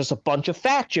 And there was just a bunch of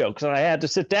fat jokes. And I had to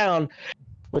sit down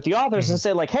with the authors and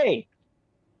say, like, hey,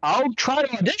 I'll try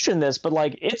to audition this, but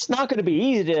like it's not going to be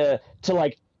easy to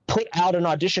like put out an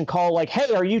audition call like,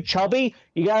 hey, are you chubby?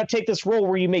 You got to take this role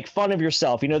where you make fun of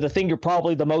yourself. The thing you're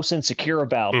probably the most insecure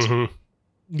about.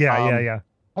 Yeah.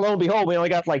 Lo and behold, we only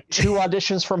got like 2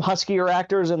 auditions from huskier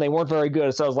actors, and they weren't very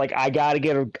good. So I was like, I got to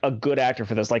get a good actor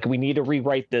for this. Like, we need to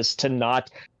rewrite this to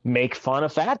not make fun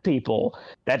of fat people.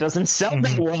 That doesn't sell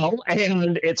that well,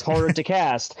 and it's harder to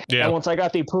cast. And once I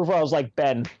got the approval, I was like,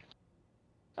 Ben,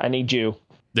 I need you.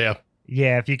 Yeah.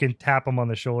 Yeah, if you can tap him on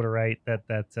the shoulder, right,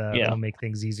 that'll make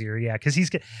things easier. Yeah, because he's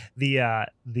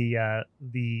the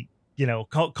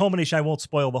culmination. I won't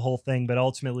spoil the whole thing, but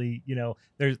ultimately,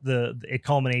 it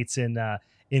culminates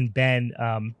in Ben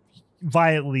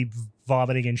violently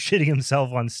vomiting and shitting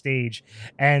himself on stage,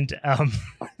 and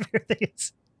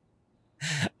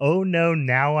oh no,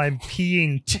 now I'm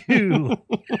peeing too.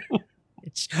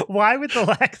 Why would the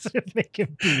laxative make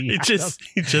him pee? He just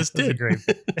did. Great.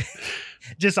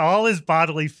 Just all his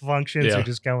bodily functions are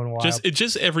just going wild.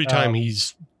 Just every time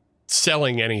he's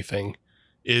selling anything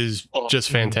is just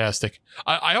fantastic.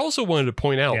 I also wanted to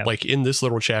point out, like in this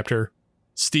little chapter,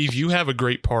 Steve, you have a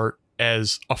great part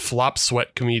as a flop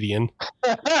sweat comedian,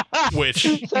 which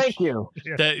thank you.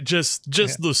 That just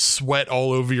the sweat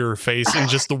all over your face and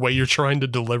just the way you're trying to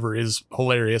deliver is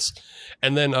hilarious.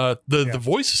 And then the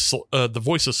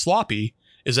voice of Sloppy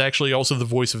is actually also the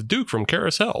voice of Duke from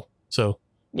Carousel. So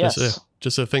yes,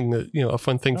 just a thing that, a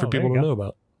fun thing for people to know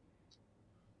about.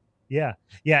 Yeah.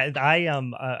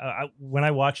 I when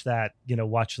I watch that,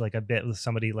 watch like a bit with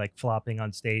somebody like flopping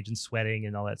on stage and sweating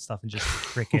and all that stuff and just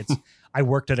crickets. I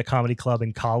worked at a comedy club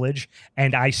in college,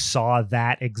 and I saw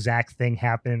that exact thing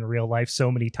happen in real life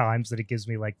so many times that it gives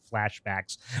me like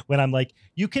flashbacks when I'm like,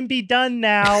 you can be done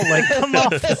now. Like, come off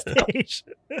the stage.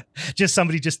 Just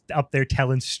somebody just up there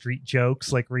telling street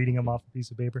jokes, like reading them off a piece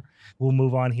of paper. We'll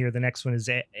move on here. The next one is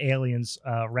Aliens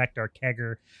Wrecked Our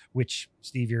Kegger, which,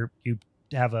 Steve, you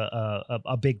have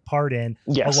a big part in,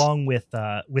 along with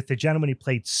the gentleman who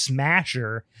played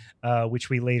Smasher, which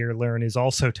we later learn is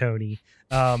also Tony.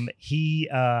 He's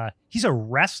a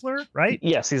wrestler, right?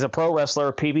 Yes, he's a pro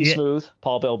wrestler. PB Smooth,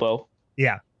 Paul Bilbo.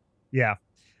 Yeah.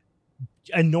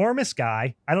 Enormous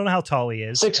guy. I don't know how tall he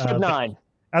is. 6'9".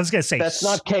 I was gonna say that's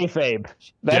not kayfabe.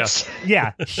 That's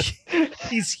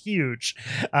he's huge,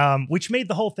 which made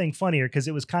the whole thing funnier because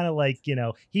it was kind of like,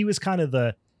 he was kind of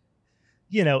the,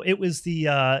 it was the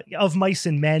Of Mice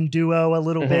and Men duo a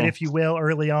little bit, if you will,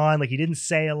 early on. Like, he didn't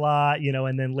say a lot,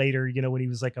 and then later, when he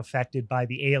was like affected by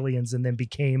the aliens and then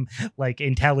became like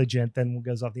intelligent, then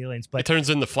goes off the aliens. But it turns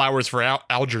into flowers for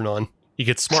Algernon. He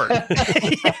gets smart.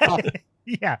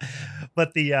 Yeah.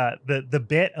 But the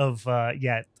bit of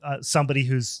somebody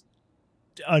who's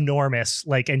enormous,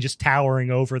 like, and just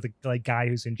towering over the like guy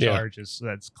who's in charge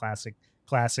that's classic,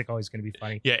 always going to be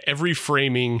funny. Yeah, every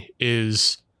framing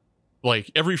is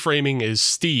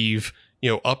Steve,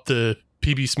 up the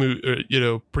PB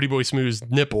Smooth, Pretty Boy Smooth's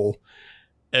nipple.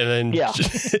 And then,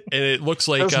 and it looks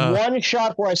like there's one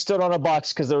shot where I stood on a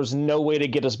box because there was no way to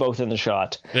get us both in the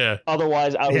shot. Yeah.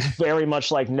 Otherwise, I was very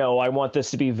much like, no, I want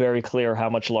this to be very clear how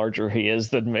much larger he is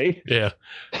than me. Yeah.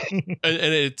 and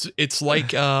it's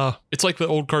like the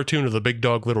old cartoon of the Big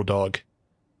Dog, Little Dog.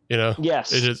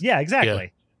 Yes. It is,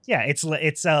 exactly. Yeah.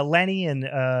 It's Lenny and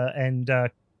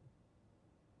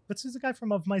what's the guy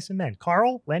from Of Mice and Men?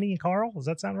 Carl? Lenny and Carl? Does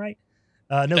that sound right?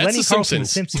 No, that's Lenny the and Carl from The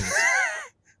Simpsons. Simpsons.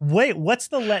 Wait, what's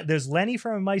there's Lenny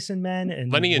from Mice and Men,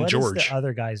 and Lenny and George. Is the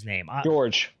other guy's name?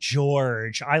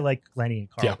 George. I like Lenny and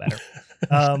Carl better.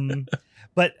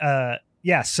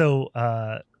 So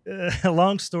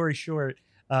long story short,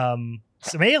 some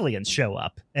aliens show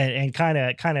up and kind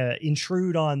of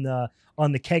intrude on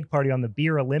the keg party, on the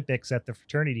beer Olympics at the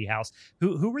fraternity house.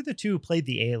 Who were the two who played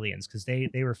the aliens? Because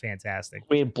they were fantastic.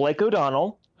 We had Blake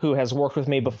O'Donnell, who has worked with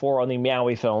me before on the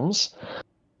Meowie films.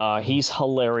 He's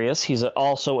hilarious. He's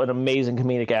also an amazing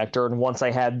comedic actor. And once I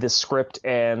had this script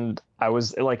and I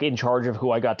was like in charge of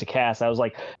who I got to cast, I was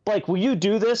like, Blake, will you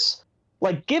do this?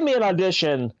 Like, give me an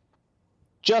audition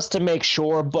just to make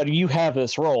sure, but you have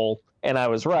this role. And I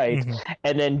was right. Mm-hmm.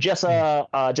 And then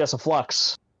Jessa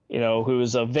Flux,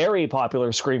 who's a very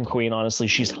popular scream queen. Honestly,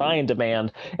 she's high in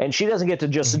demand, and she doesn't get to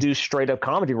just do straight up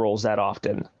comedy roles that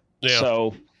often. Yeah.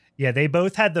 So they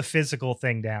both had the physical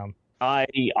thing down. I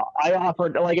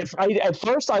offered, like, at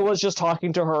first I was just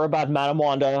talking to her about Madame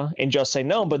Wanda and Just Say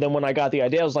No, but then when I got the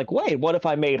idea, I was like, wait, what if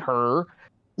I made her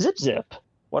Zip?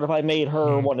 What if I made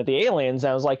her one of the aliens? And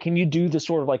I was like, can you do this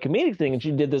sort of like comedic thing? And she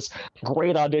did this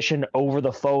great audition over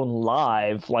the phone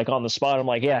live, like on the spot. I'm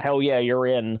like, yeah, hell yeah, you're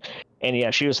in. And yeah,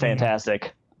 she was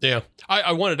fantastic. Yeah.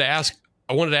 I wanted to ask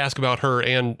about her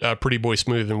and Pretty Boy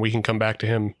Smooth, and we can come back to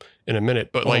him in a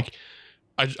minute. But like,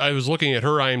 I was looking at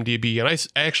her IMDb, and I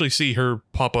actually see her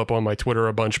pop up on my Twitter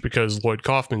a bunch because Lloyd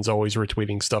Kaufman's always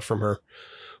retweeting stuff from her.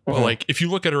 But like, if you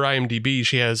look at her IMDb,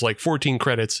 she has like 14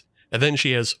 credits, and then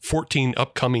she has 14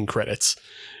 upcoming credits.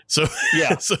 So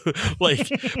yeah,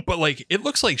 but like, it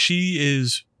looks like she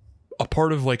is a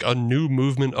part of like a new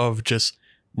movement of just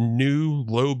new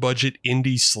low budget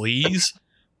indie sleaze,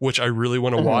 which I really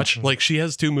want to watch. Like, she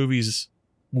has 2 movies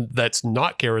that's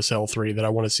not Carousel 3 that I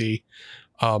want to see.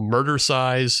 Murder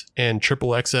Size and Triple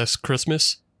XS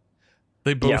Christmas.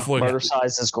 They both look. Murder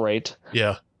Size is great.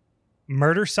 Yeah.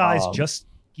 Murder Size just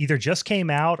came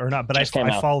out or not, but I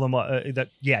follow them.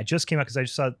 Just came out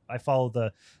because I followed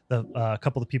the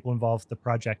couple of people involved with the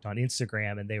project on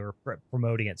Instagram, and they were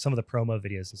promoting it. Some of the promo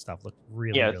videos and stuff looked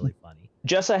really funny.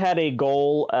 Jessa had a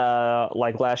goal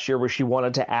like last year where she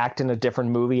wanted to act in a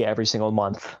different movie every single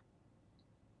month.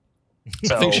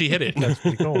 So, I think she hit it. That's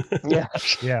pretty cool.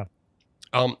 Yeah.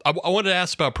 I wanted to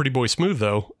ask about Pretty Boy Smooth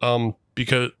though,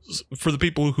 because for the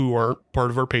people who aren't part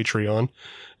of our Patreon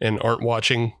and aren't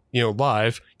watching,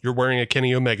 live, you're wearing a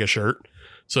Kenny Omega shirt.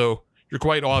 So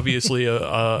quite obviously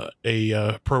a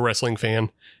pro wrestling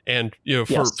fan. And,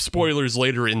 for spoilers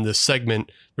later in this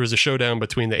segment, there was a showdown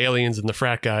between the aliens and the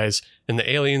frat guys, and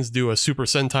the aliens do a Super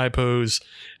Sentai pose,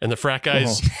 and the frat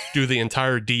guys do the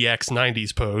entire DX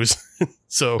 90s pose.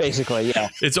 So basically, yeah,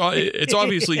 it's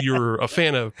obviously you're a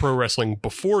fan of pro wrestling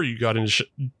before you got into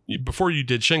before you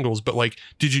did Shingles, but like,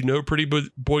 did you know Pretty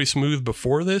Boy Smooth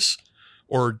before this,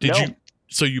 or did you?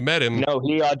 So you met him? No,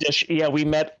 he auditioned. Yeah, we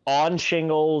met on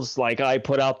Shingles. Like, I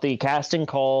put out the casting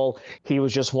call. He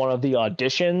was just one of the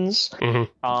auditions.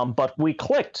 But we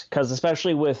clicked because,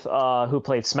 especially with who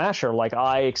played Smasher, like,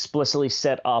 I explicitly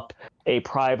set up a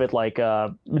private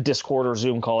Discord or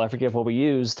Zoom call. I forget what we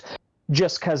used,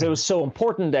 just because it was so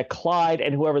important that Clyde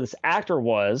and whoever this actor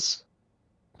was,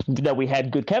 that we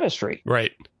had good chemistry.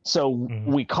 Right. So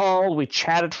we called, we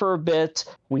chatted for a bit,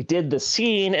 we did the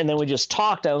scene, and then we just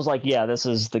talked. I was like, yeah, this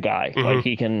is the guy. Like,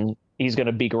 he's going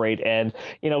to be great. And,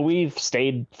 we've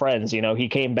stayed friends. He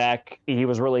came back. He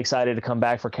was really excited to come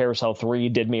back for Carousel 3.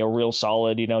 Did me a real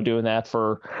solid, doing that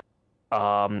for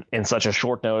in such a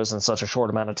short notice and such a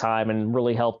short amount of time, and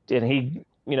really helped. And he,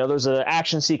 there's an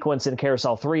action sequence in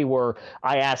Carousel 3 where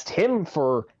I asked him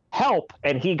for help,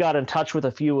 and he got in touch with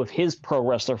a few of his pro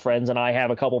wrestler friends, and I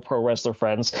have a couple pro wrestler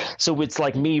friends, so it's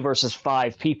like me versus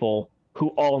 5 people who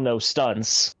all know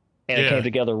stunts, and it came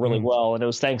together really well, and it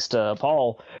was thanks to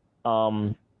Paul.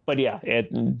 But yeah,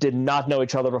 it did not know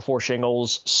each other before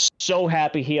Shingles. So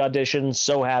happy he auditioned,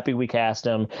 so happy we cast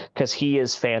him, because he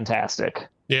is fantastic.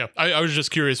 Yeah, I was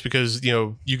just curious because,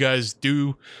 you guys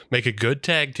do make a good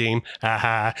tag team.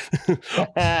 But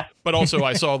also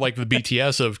I saw like the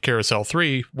BTS of Carousel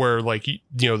 3 where like,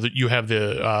 you have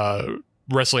the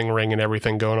wrestling ring and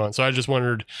everything going on. So I just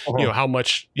wondered, how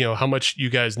much you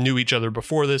guys knew each other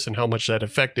before this and how much that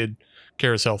affected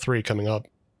Carousel 3 coming up.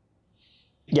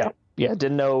 Yeah,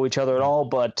 didn't know each other at all,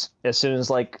 but as soon as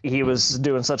he was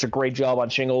doing such a great job on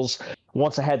Shingles,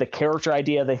 once I had the character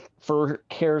idea for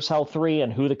Carousel 3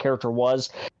 and who the character was,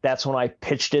 that's when I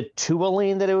pitched it to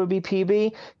Aline that it would be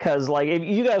PB. Because if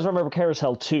you guys remember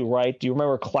Carousel 2, right? Do you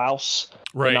remember Klaus,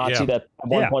 the Nazi that at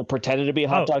one point pretended to be a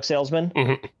hot dog salesman?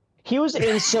 He was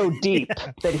in so deep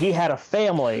that he had a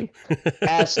family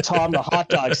as Tom the hot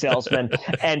dog salesman,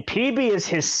 and PB is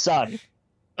his son.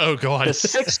 Oh God! The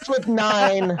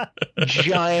 6'9"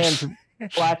 giant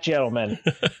black gentleman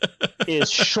is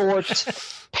short,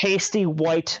 pasty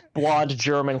white blonde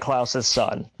German Klaus's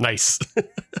son. Nice.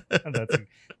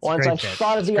 Once I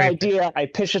thought of the idea, I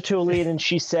pitched it to Aline, and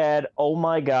she said, "Oh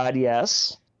my God,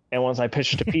 yes." And once I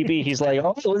pitched it to PB, he's like,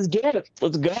 "Oh, let's get it.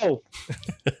 Let's go."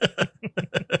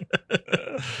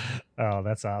 Oh,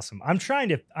 that's awesome. I'm trying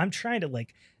to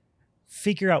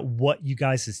figure out what you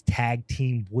guys' tag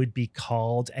team would be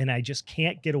called, and I just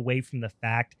can't get away from the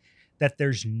fact that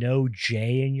there's no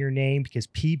J in your name, because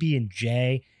PB and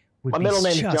J would My be middle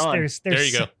name's John. There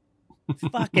you go.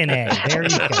 Fucking A. There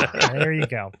you go. There you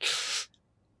go.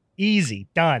 Easy.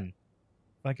 Done.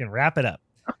 Fucking wrap it up.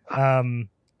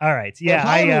 All right. Yeah,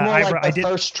 I did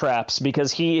thirst traps,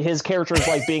 because his character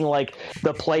is being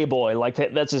the playboy,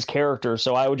 that's his character.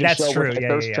 So I would just show up with a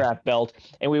thirst trap belt,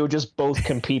 and we would just both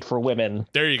compete for women.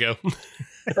 There you go.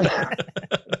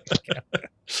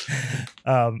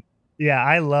 Yeah,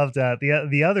 I loved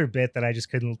the other bit that I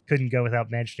just couldn't go without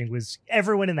mentioning was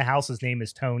everyone in the house's name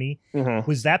is Tony.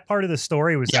 Was that part of the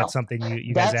story? Or was that something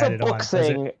you guys added on? That's a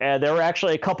book thing. There were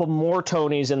actually a couple more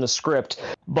Tonys in the script,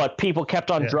 but people kept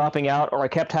on dropping out, or I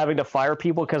kept having to fire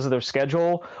people because of their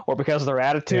schedule or because of their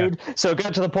attitude. So it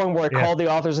got to the point where I called the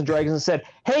authors and dragons and said,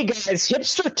 "Hey guys,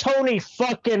 hipster Tony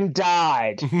fucking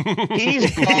died.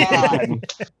 He's gone."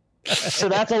 So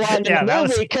that's a line in the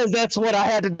movie, because that's what I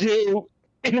had to do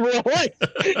in real life.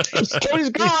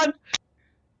 Tony's gone.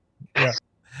 Yeah.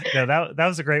 No, that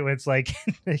was a great one. It's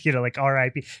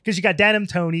R.I.P. Because you got Denim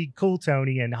Tony, Cool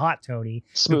Tony, and Hot Tony,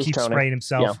 Smooth who keeps Tony. spraying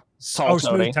himself. Tall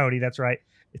Tony. Smooth Tony. That's right.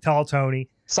 Tall Tony,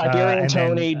 Siberian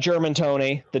Tony, German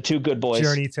Tony, the two good boys.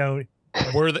 Journey Tony.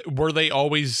 Were they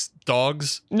always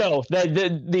dogs? No,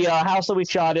 the house that we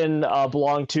shot in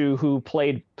belonged to who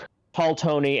played Tall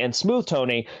Tony and Smooth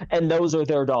Tony, and those are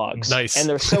their dogs. Nice. And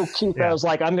they're so cute that I was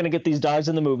like, I'm going to get these dogs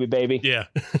in the movie, baby. Yeah.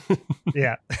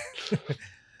 Yeah.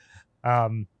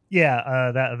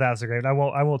 That was a great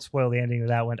one. I won't spoil the ending of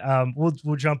that one.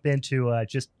 We'll jump into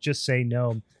just say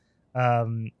no.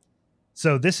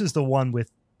 So this is the one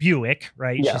with Buick,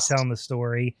 right? Yes. She's telling the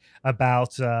story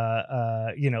about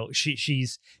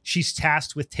she's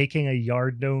tasked with taking a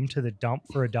yard gnome to the dump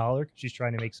for $1. She's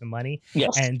trying to make some money.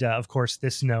 Yes. And of course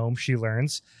this gnome, she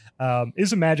learns,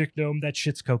 is a magic gnome that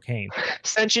shits cocaine.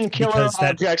 Sentient killer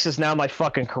objects is now my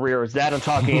fucking career. Is that and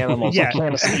talking animals. I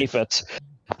can't escape it.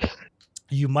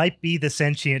 You might be the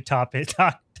sentient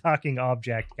talking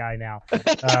object guy now.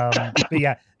 But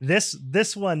yeah,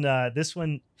 this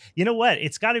one, you know what?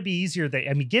 It's got to be easier.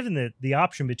 Given the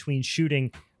option between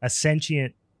shooting a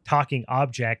sentient talking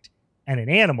object and an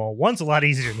animal, one's a lot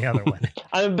easier than the other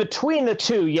one. Between the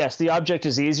two, yes, the object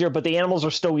is easier, but the animals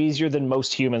are still easier than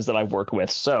most humans that I've worked with.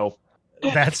 So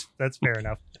that's fair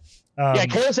enough.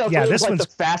 Carousel 3 is like the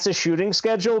fastest shooting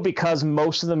schedule because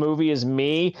most of the movie is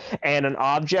me and an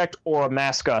object or a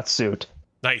mascot suit.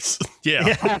 Nice.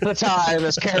 Yeah. Half the time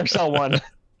is Carousel 1.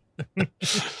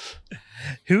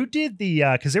 Who did the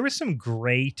because there was some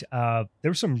great there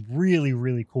were some really,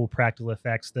 really cool practical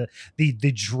effects.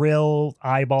 The drill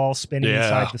eyeball spinning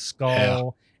inside the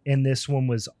skull in this one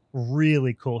was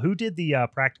really cool. Who did the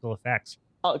practical effects?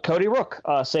 Cody Rook,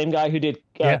 same guy who did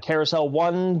Carousel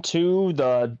 1, 2,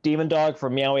 the Demon Dog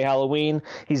from Meowie Halloween.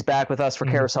 He's back with us for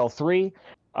Carousel 3.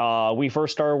 We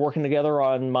first started working together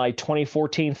on my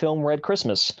 2014 film Red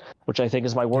Christmas, which I think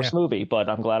is my worst movie, but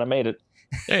I'm glad I made it.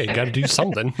 Hey, you got to do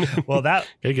something. Well, that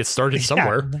gotta get started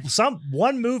somewhere.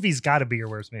 One movie's got to be your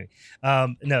worst movie.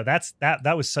 No,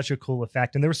 that was such a cool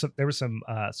effect, and there was some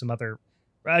other.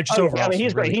 Overall,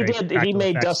 he's great. He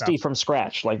made Dusty stuff from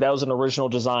scratch. Like that was an original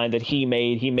design that he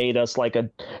made. He made us like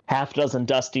a half dozen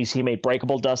Dusties. He made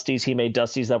breakable Dusties. He made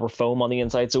Dusties that were foam on the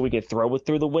inside, so we could throw it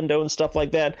through the window and stuff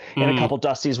like that. And a couple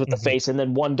Dusties with the face, and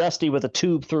then one Dusty with a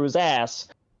tube through his ass,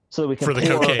 so that we can for the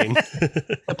cocaine,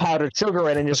 the powdered sugar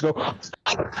in, and just go.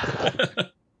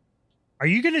 Are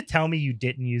you going to tell me you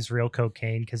didn't use real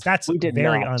cocaine? Because that's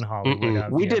very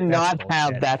un-Hollywood. We did not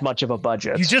have that much of a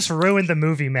budget. You just ruined the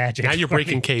movie magic. Now you're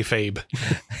breaking kayfabe.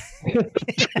 You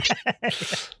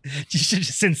should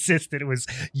just insist that it was,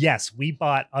 yes, we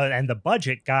bought, and the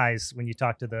budget, guys, when you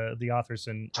talk to the authors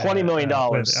and $20 million.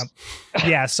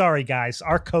 Yeah, sorry, guys.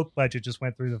 Our Coke budget just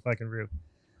went through the fucking roof.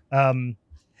 And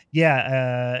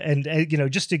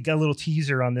just a little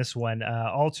teaser on this one.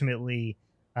 Ultimately,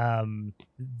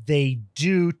 they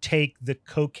do take the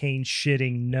cocaine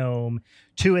shitting gnome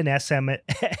to an S&M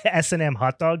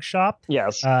hot dog shop.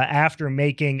 Yes. After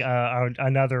making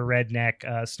another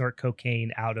redneck snort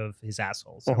cocaine out of his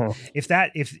asshole. So if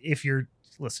you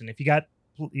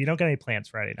don't got any plans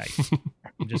Friday night,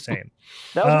 I'm just saying.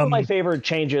 That was one of my favorite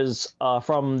changes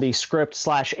from the script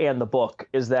 / and the book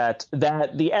is that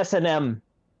the S&M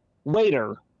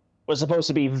waiter was supposed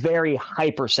to be very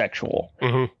hypersexual.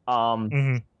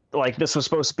 Like this was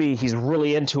supposed to be, he's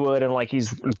really into it, and like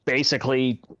he's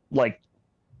basically like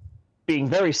being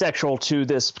very sexual to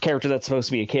this character that's supposed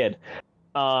to be a kid.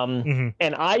 And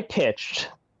I pitched,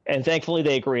 and thankfully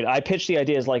they agreed. I pitched the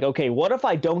idea as like, okay, what if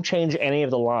I don't change any of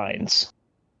the lines,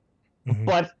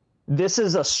 but this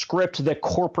is a script that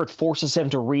corporate forces him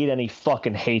to read, and he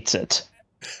fucking hates it.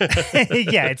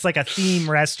 Yeah, it's like a theme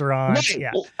restaurant.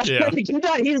 Right. Yeah. He's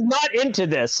not into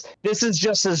this. This is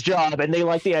just his job, and they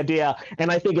like the idea.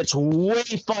 And I think it's way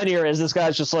funnier as this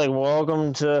guy's just like,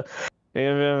 "Welcome to,"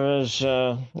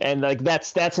 and like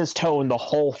that's his tone the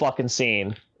whole fucking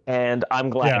scene. And I'm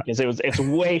glad because it's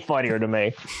way funnier to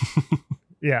me.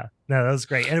 Yeah, no, that was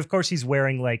great. And of course, he's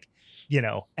wearing like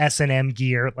S&M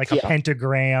gear, like a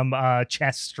pentagram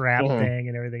chest strap thing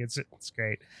and everything. It's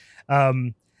great.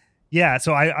 Yeah,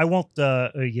 so I won't,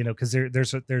 because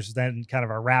there's then kind of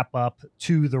a wrap up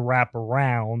to the wrap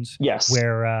around. Yes.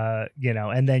 Where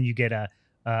and then you get a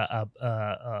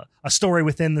story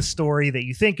within the story that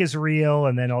you think is real,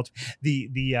 and then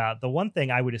the one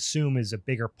thing I would assume is a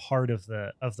bigger part of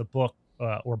the book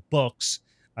or books.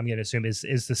 I'm going to assume is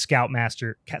the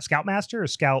Scoutmaster or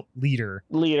Scout Leader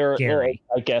Gary,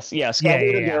 I guess. Yeah, Scout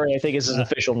Leader Gary, I think is his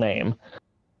official name.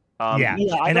 I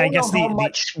don't know how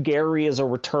much Gary is a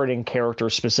returning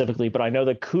character specifically, but I know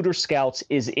that Cooter Scouts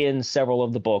is in several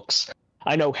of the books.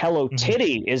 I know Hello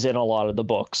Titty is in a lot of the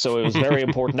books, so it was very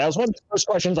important. That was one of the first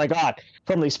questions I got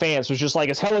from these fans, was just like,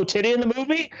 is Hello Titty in the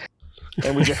movie?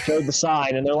 And we just showed the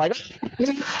sign, and they're like,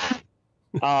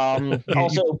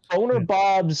 also, Boner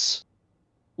Bob's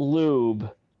lube,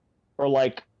 or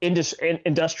like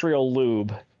industrial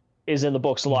lube, is in the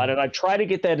books a lot, and I try to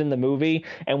get that in the movie,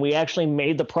 and we actually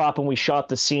made the prop and we shot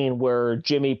the scene where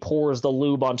Jimmy pours the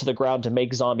lube onto the ground to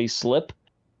make zombies slip,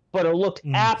 but it looked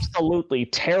absolutely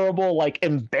terrible, like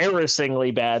embarrassingly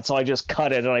bad, so I just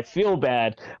cut it, and I feel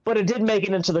bad, but it did make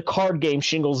it into the card game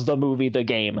Shingles the movie the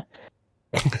game.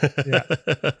 Yeah.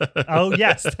 Oh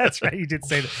yes, that's right, you did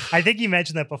say that. I think you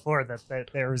mentioned that before, that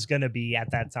there was going to be,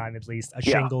 at that time at least, a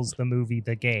Shingles the movie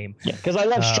the game. Yeah, because I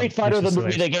love Street Fighter the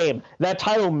movie the game. That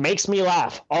title makes me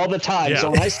laugh all the time,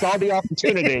 so when I saw the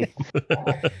opportunity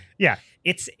Yeah,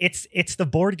 it's the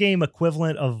board game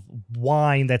equivalent of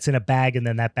wine that's in a bag and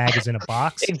then that bag is in a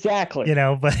box. Exactly. You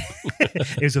know, but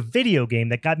it was a video game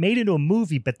that got made into a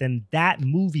movie, but then that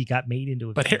movie got made into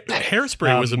a But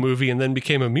Hairspray was a movie and then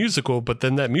became a musical, but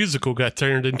then that musical got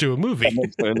turned into a movie.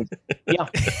 Yeah.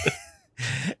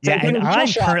 Yeah, and I'm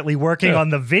currently working on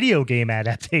the video game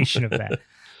adaptation of that.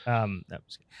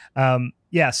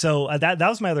 Yeah, so that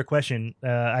was my other question.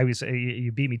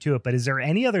 You beat me to it, but is there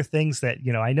any other things that,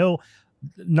 you know, I know,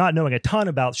 not knowing a ton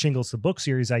about Shingles the book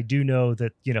series, I do know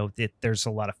that, you know, that there's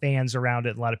a lot of fans around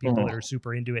it, a lot of people that are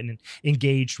super into it and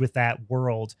engaged with that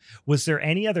world. Was there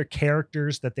any other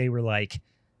characters that they were like,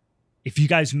 if you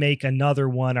guys make another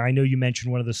one, or I know you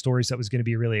mentioned one of the stories that was going to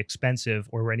be really expensive,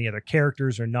 or were any other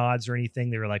characters or nods or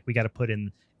anything they were like, we got to put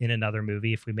in another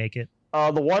movie if we make it?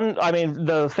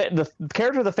 The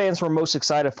character the fans were most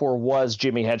excited for was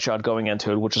Jimmy Headshot going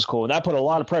into it, which is cool. And that put a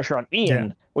lot of pressure on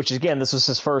Ian, which again, this was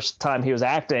his first time he was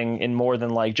acting in more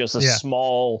than like just a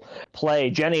small play.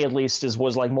 Jenny, at least,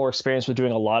 was like more experienced with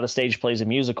doing a lot of stage plays and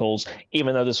musicals,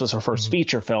 even though this was her first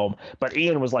feature film. But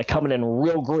Ian was like coming in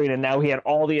real green, and now he had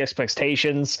all the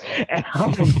expectations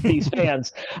of these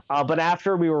fans. But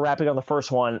after we were wrapping on the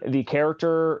first one,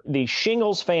 the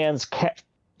Shingles fans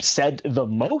said the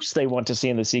most they want to see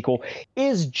in the sequel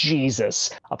is Jesus.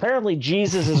 Apparently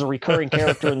Jesus is a recurring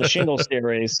character in the Shingles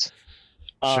series.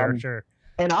 Sure.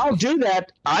 And I'll do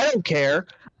that. I don't care.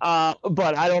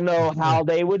 But I don't know how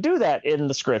they would do that in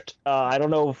the script. I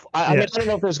don't know if I don't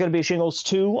know if there's going to be a Shingles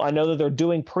 2. I know that they're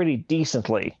doing pretty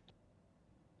decently.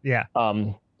 Yeah.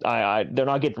 They're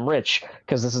not getting rich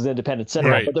because this is independent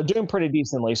cinema, but they're doing pretty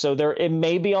decently. So it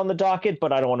may be on the docket,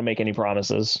 but I don't want to make any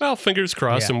promises. Well, fingers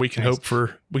crossed, and we can hope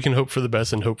for the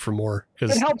best and hope for more.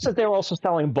 It helps that they're also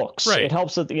selling books. Right. It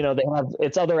helps that they have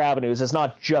it's other avenues. It's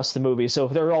not just the movie. So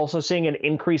if they're also seeing an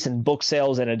increase in book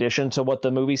sales in addition to what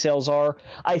the movie sales are,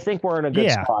 I think we're in a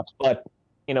good spot. But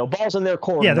balls in their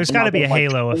court. Yeah, there's got to be a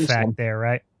halo effect there,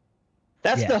 right?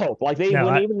 That's the hope. Like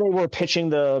even they were pitching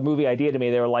the movie idea to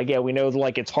me, they were like, "Yeah, we know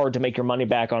like it's hard to make your money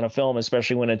back on a film,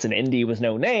 especially when it's an indie with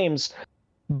no names.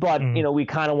 But we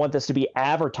kind of want this to be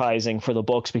advertising for the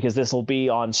books because this will be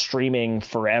on streaming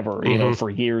forever. For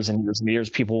years and years and years,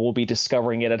 people will be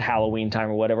discovering it at Halloween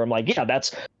time or whatever." I'm like, yeah,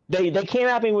 they came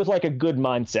at me with like a good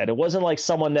mindset. It wasn't like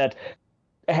someone that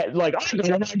had like, I got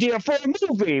an idea for a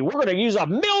movie. We're going to use $1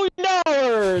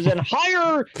 million and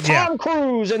hire Tom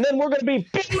Cruise, and then we're going to be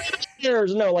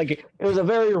billionaires. No, like it was a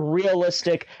very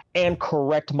realistic and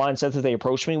correct mindset that they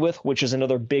approached me with, which is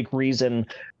another big reason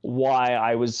why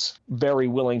I was very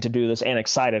willing to do this and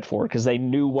excited for it, because they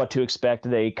knew what to expect.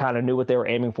 They kind of knew what they were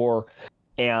aiming for.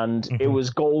 And it was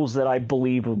goals that I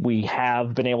believe we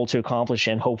have been able to accomplish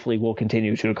and hopefully will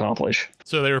continue to accomplish.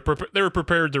 So they were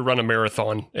prepared to run a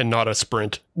marathon and not a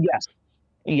sprint.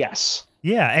 Yes.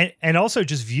 Yeah, and also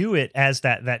just view it as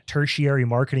that tertiary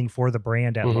marketing for the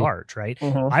brand at large, right?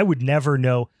 I would never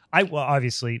know. Well,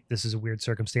 obviously, this is a weird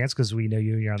circumstance because we know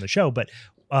you're on the show, but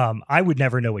I would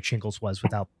never know what Shingles was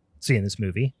without seeing this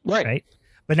movie, right?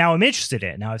 But now I'm interested in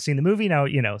it. Now I've seen the movie. Now,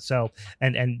 so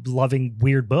and loving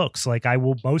weird books. Like I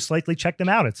will most likely check them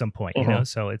out at some point.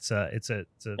 So it's a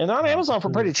and on Amazon for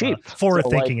pretty cheap.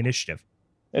 Forward-thinking initiative.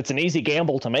 It's an easy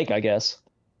gamble to make, I guess.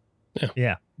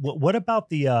 Yeah. What about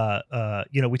the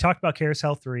we talked about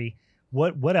Carousel 3.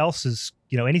 What else is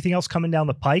anything else coming down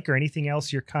the pike, or anything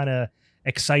else you're kind of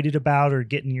excited about or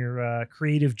getting your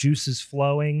creative juices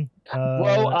flowing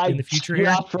in the future here?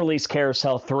 Just released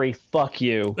Carousel 3. Fuck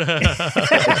you.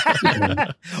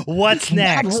 What's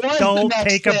next? Don't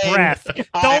take a breath.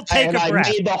 Don't take a breath.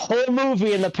 I made the whole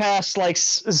movie in the past. Like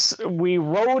we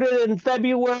wrote it in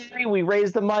February. We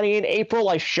raised the money in April.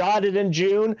 I shot it in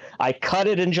June. I cut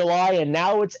it in July, and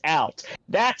now it's out.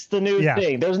 That's the new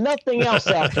thing. There's nothing else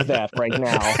after that right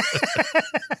now.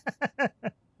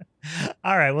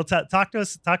 All right. Well, talk to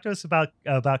us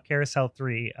about Carousel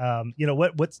 3.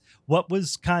 What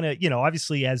was kind of,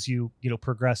 obviously as you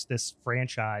progress this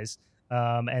franchise,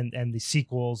 and the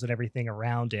sequels and everything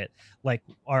around it, like,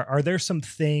 are there some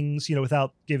things,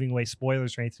 without giving away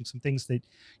spoilers or anything, some things that,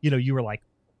 you were like,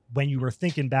 when you were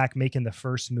thinking back, making the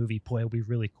first movie, boy, it'd be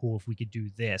really cool if we could do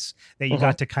this, that you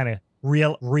got to kind of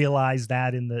realize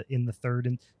that in the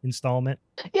third installment?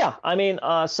 Yeah, I mean,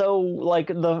 so like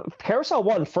the Carousel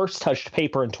 1 first touched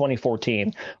paper in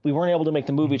 2014. We weren't able to make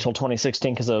the movie till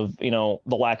 2016 because of the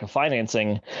lack of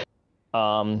financing.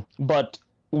 But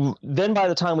then by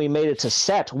the time we made it to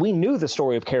set, we knew the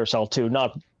story of Carousel 2,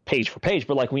 not page for page,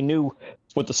 but like we knew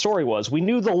what the story was. We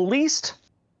knew the least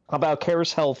about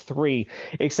Carousel 3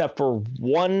 except for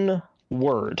one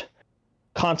word: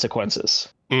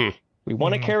 consequences. We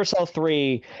wanted Carousel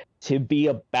 3 to be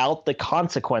about the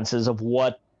consequences of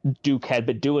what Duke had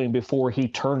been doing before he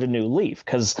turned a new leaf.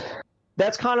 Because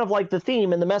that's kind of like the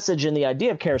theme and the message and the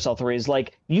idea of Carousel 3 is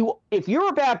like, if you're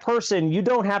a bad person, you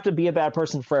don't have to be a bad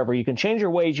person forever. You can change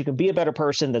your ways. You can be a better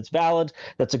person. That's valid.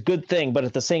 That's a good thing. But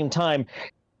at the same time,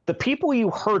 the people you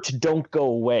hurt don't go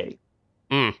away.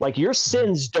 Like, your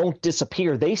sins don't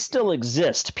disappear. They still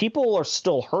exist. People are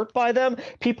still hurt by them.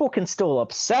 People can still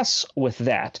obsess with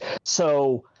that.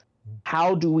 So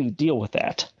how do we deal with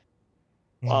that?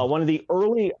 One of the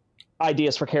early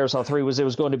ideas for Carousel 3 was it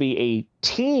was going to be a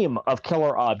team of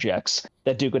killer objects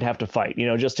that Duke would have to fight,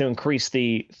 just to increase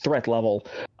the threat level.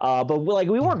 But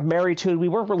we weren't married to it. We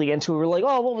weren't really into it. We were like,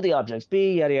 oh, what would the objects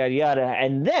be? Yada, yada, yada.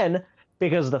 And then,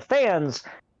 because the fans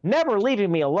never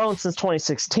leaving me alone since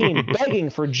 2016,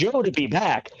 begging for Joe to be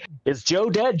back. Is Joe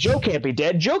dead? Joe can't be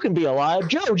dead. Joe can be alive.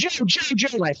 Joe.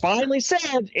 And I finally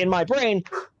said in my brain,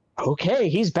 okay,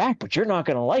 he's back, but you're not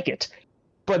going to like it.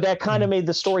 But that kind of made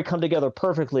the story come together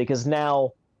perfectly, because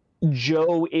now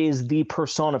Joe is the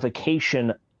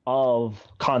personification of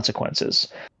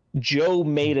consequences. Joe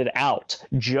made it out.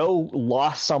 Joe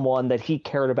lost someone that he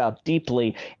cared about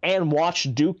deeply and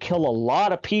watched Duke kill a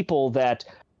lot of people that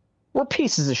were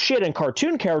pieces of shit and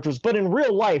cartoon characters, but in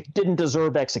real life didn't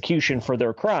deserve execution for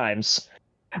their crimes.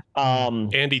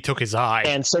 And he took his eye.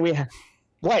 And so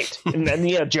right. And then,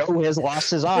 Joe has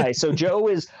lost his eye. So Joe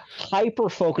is hyper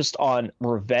focused on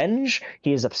revenge.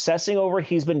 He is obsessing over it.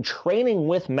 He's been training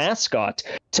with Mascot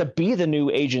to be the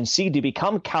new agency, to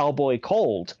become Cowboy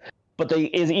Cold. But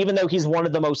even though he's one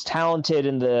of the most talented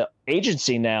in the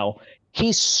agency now,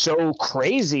 he's so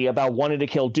crazy about wanting to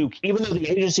kill Duke. Even though the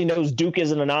agency knows Duke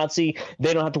isn't a Nazi,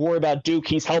 they don't have to worry about Duke.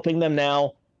 He's helping them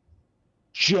now.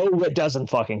 Joe doesn't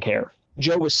fucking care.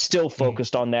 Joe is still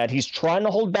focused on that. He's trying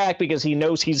to hold back because he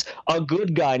knows he's a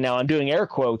good guy now. I'm doing air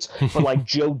quotes, but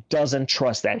Joe doesn't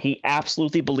trust that. He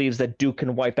absolutely believes that Duke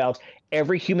can wipe out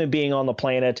every human being on the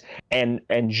planet, and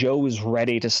Joe is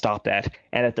ready to stop that.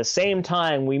 And at the same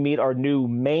time, we meet our new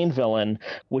main villain,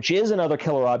 which is another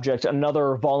killer object,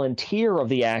 another volunteer of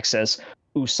the Axis,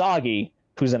 Usagi,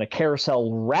 who's in a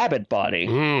carousel rabbit body.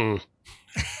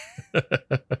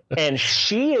 And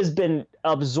she has been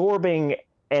absorbing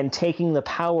and taking the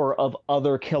power of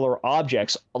other killer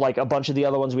objects, like a bunch of the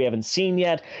other ones we haven't seen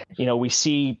yet. We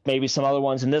see maybe some other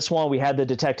ones in this one. We had the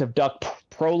Detective Duck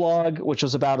prologue, which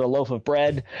was about a loaf of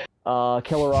bread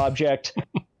killer object.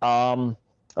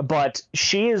 But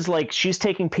she's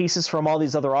taking pieces from all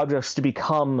these other objects to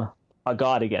become a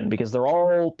god again, because they're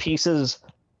all pieces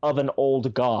of an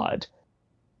old god,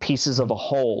 pieces of a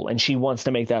whole, and she wants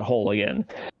to make that whole again.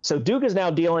 So Duke is now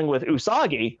dealing with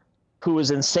Usagi, who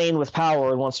is insane with power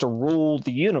and wants to rule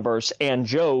the universe, and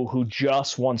Joe, who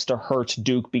just wants to hurt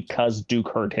Duke because Duke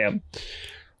hurt him.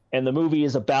 And the movie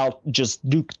is about just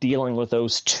Duke dealing with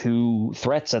those two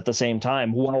threats at the same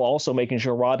time, while also making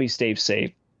sure Robbie stays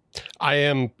safe. I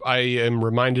am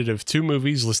reminded of two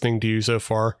movies listening to you so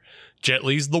far. Jet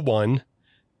Li's The One,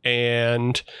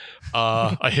 and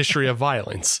A History of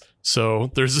Violence.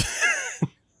 So there's...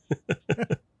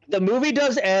 The movie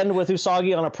does end with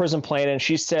Usagi on a prison plane, and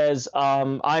she says,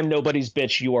 I'm nobody's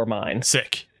bitch, you are mine.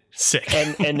 Sick.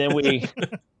 And then we...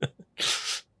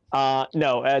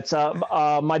 no, it's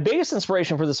my biggest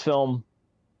inspiration for this film,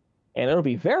 and it'll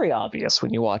be very obvious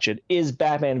when you watch it, is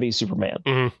Batman v Superman.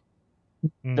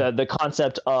 Mm-hmm. The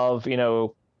concept of,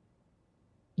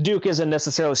 Duke isn't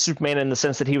necessarily Superman in the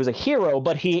sense that he was a hero,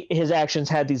 but his actions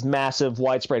had these massive,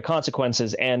 widespread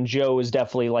consequences, and Joe is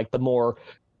definitely like the more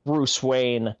Bruce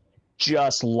Wayne,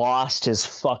 just lost his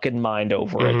fucking mind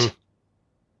over it.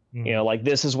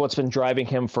 This is what's been driving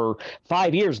him for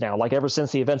 5 years now, ever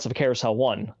since the events of Carousel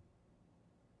 1.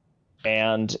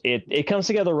 And it comes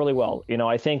together really well.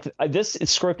 I think this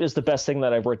script is the best thing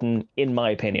that I've written, in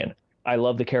my opinion. I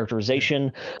love the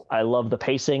characterization. I love the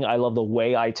pacing. I love the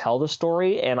way I tell the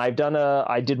story. And I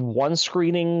did one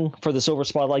screening for the Silver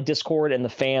Spotlight Discord, and the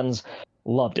fans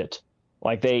loved it.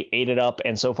 They ate it up,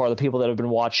 and so far the people that have been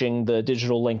watching the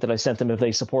digital link that I sent them, if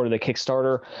they supported the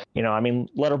Kickstarter,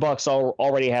 Letterboxd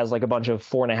already has a bunch of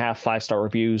 4.5, 5-star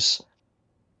reviews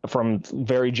from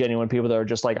very genuine people that are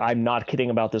just I'm not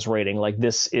kidding about this rating.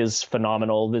 This is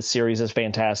phenomenal. This series is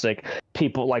fantastic.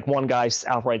 People, one guy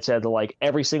outright said that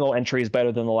every single entry is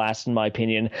better than the last, in my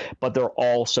opinion, but they're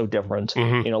all so different.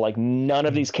 Mm-hmm. None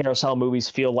of these Carousel movies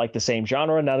feel like the same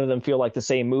genre. None of them feel like the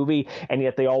same movie, and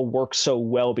yet they all work so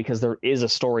well because there is a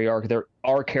story arc. There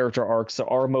are character arcs.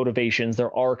 There are motivations.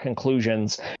 There are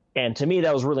conclusions. And to me,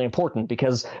 that was really important,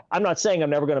 because I'm not saying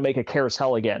I'm never going to make a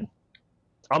Carousel again.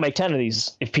 I'll make 10 of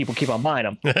these if people keep on buying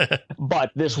them.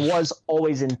 But this was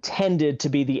always intended to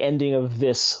be the ending of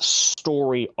this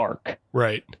story arc.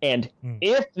 Right. And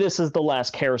if this is the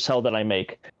last Carousel that I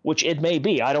make, which it may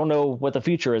be, I don't know what the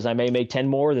future is. I may make 10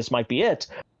 more. This might be it.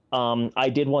 I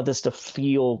did want this to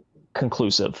feel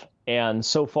conclusive. And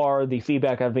so far, the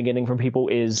feedback I've been getting from people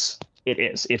is.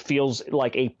 It feels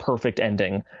like a perfect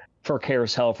ending for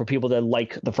Carousel, for people that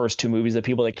like the first two movies, the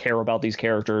people that care about these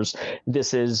characters.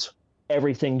 This is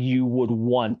everything you would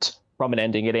want from an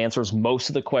ending. It answers most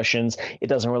of the questions. It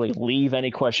doesn't really leave any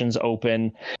questions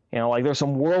open. You know, like there's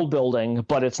some world building,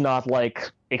 but it's not like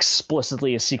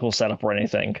explicitly a sequel setup or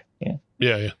anything.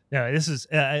 Yeah. This is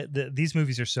these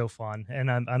movies are so fun, and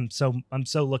I'm so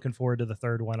looking forward to the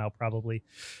third one. I'll probably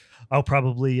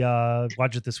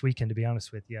watch it this weekend, to be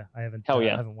honest with you. I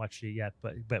haven't watched it yet,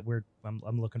 but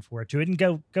I'm looking forward to it. And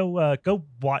go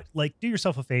watch, like, do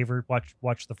yourself a favor,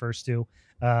 watch the first two.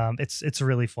 It's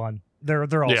really fun.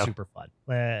 They're all super fun,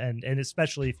 and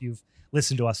especially if you've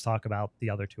listened to us talk about the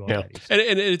other two already. And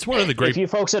it's one of the great. If you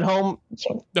folks at home,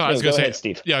 no, I was going to say, ahead,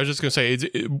 Steve. Yeah, I was just going to say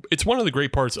it's one of the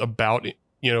great parts about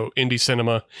indie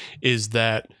cinema is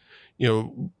that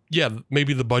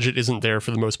maybe the budget isn't there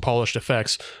for the most polished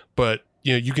effects, but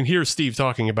you can hear Steve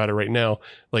talking about it right now.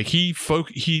 Like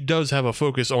he does have a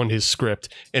focus on his script,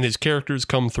 and his characters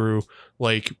come through.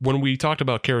 Like when we talked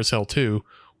about Carousel 2,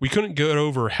 we couldn't get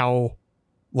over how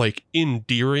like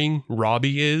endearing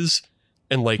Robbie is,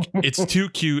 and like it's too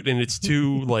cute and it's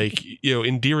too like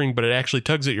endearing, but it actually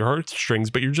tugs at your heartstrings.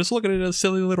 But you're just looking at a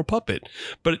silly little puppet.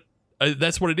 But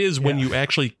that's what it is when you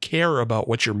actually care about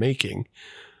what you're making,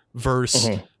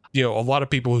 versus a lot of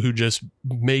people who just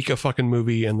make a fucking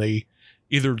movie and they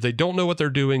don't know what they're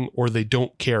doing or they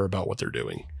don't care about what they're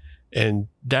doing, and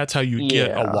that's how you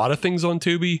get a lot of things on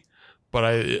Tubi.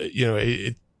 But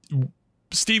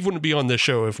Steve wouldn't be on this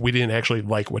show if we didn't actually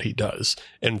like what he does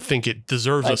and think it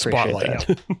deserves a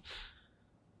spotlight.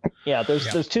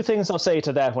 There's two things I'll say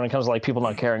to that when it comes to like people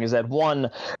not caring. Is that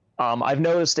one, I've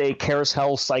noticed a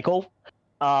Carousel cycle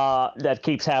that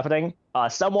keeps happening.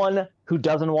 Someone who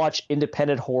doesn't watch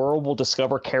independent horror will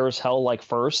discover Carousel like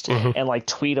first and like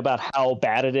tweet about how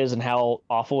bad it is and how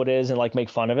awful it is and like make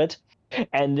fun of it,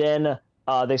 and then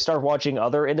they start watching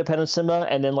other independent cinema,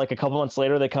 and then like a couple months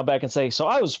later they come back and say, so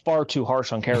I was far too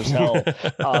harsh on Carousel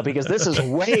because this is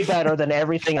way better than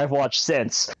everything I've watched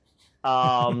since.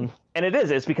 And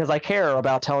it's because I care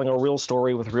about telling a real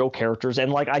story with real characters, and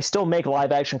like I still make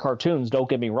live action cartoons, don't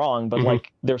get me wrong, but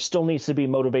like there still needs to be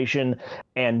motivation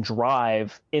and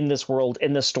drive in this world,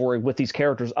 in this story with these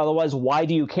characters. Otherwise, why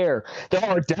do you care? There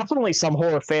are definitely some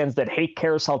horror fans that hate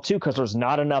Carousel 2 because there's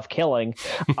not enough killing.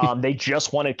 They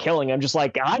just wanted killing. I'm just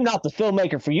like, I'm not the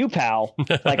filmmaker for you, pal.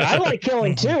 Like I like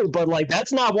killing too, but like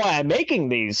that's not why I'm making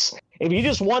these. If you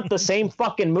just want the same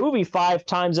fucking movie 5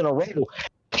 times in a row,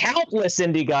 countless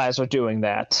indie guys are doing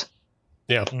that.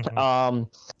 Yeah.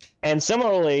 And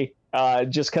similarly,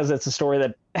 just because it's a story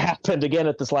that happened again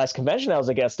at this last convention I was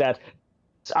a guest at,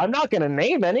 I'm not going to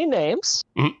name any names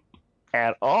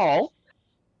at all,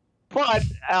 but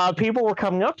people were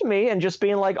coming up to me and just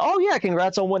being like, "Oh yeah,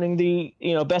 congrats on winning the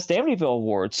best Amityville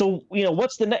award. So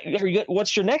what's your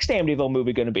next Amityville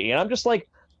movie going to be?" And I'm just like,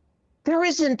 there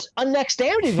isn't a next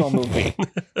Amityville movie.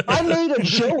 I made a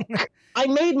joke. I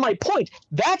made my point.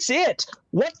 That's it.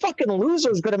 What fucking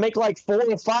loser is going to make like 4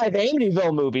 or 5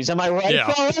 Amityville movies? Am I right,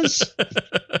 fellas?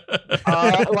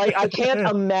 Like, I can't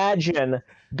imagine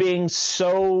being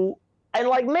so... And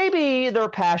like, maybe they're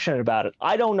passionate about it.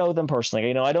 I don't know them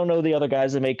personally. I don't know the other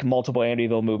guys that make multiple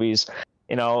Amityville movies.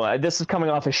 This is coming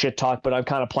off as shit talk, but I'm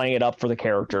kind of playing it up for the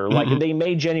character. Like, they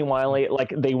may genuinely,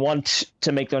 like, they want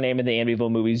to make their name in the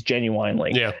Amityville movies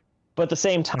genuinely. Yeah. But at the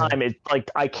same time, it's like,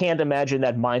 I can't imagine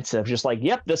that mindset of just like,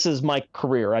 yep, this is my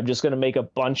career. I'm just going to make a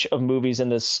bunch of movies in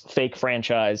this fake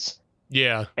franchise.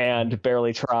 Yeah. And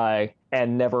barely try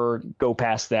and never go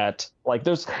past that. Like,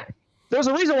 there's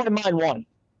a reason why mine won.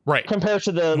 Right. Compared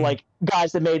to the, like,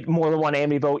 guys that made more than one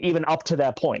Amityville, even up to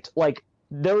that point. Like,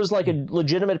 there was like a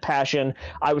legitimate passion.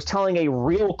 I was telling a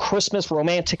real Christmas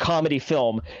romantic comedy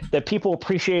film that people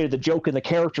appreciated the joke and the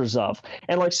characters of.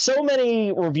 And like so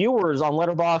many reviewers on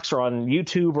Letterboxd or on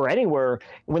YouTube or anywhere,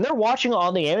 when they're watching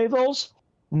on the Amityvilles,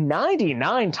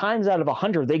 99 times out of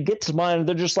 100, they get to mine.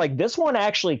 They're just like, this one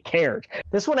actually cared.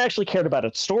 This one actually cared about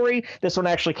its story. This one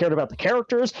actually cared about the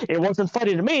characters. It wasn't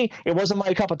funny to me. It wasn't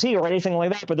my cup of tea or anything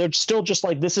like that. But they're still just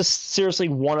like, this is seriously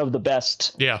one of the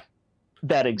best. Yeah.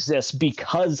 That exists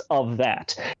because of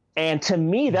that. And to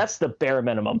me, that's the bare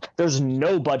minimum. There's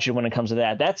no budget when it comes to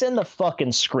that. That's in the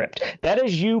fucking script. That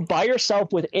is you by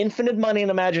yourself with infinite money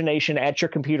and imagination at your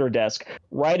computer desk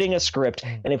writing a script.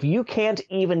 And if you can't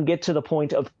even get to the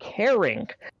point of caring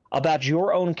about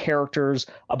your own characters,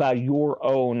 about your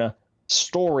own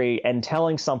story, and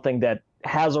telling something that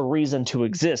has a reason to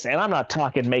exist, and I'm not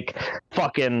talking make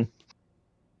fucking...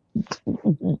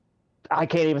 I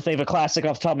can't even think of a classic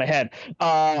off the top of my head.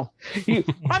 I'm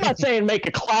not saying make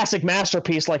a classic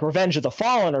masterpiece like Revenge of the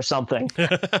Fallen or something,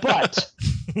 but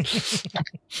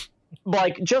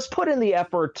like just put in the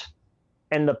effort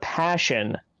and the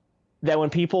passion that when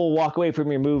people walk away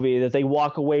from your movie, that they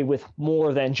walk away with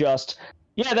more than just,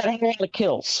 yeah, that had a lot of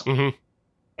kills. Mm-hmm.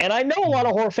 And I know a lot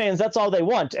of horror fans, that's all they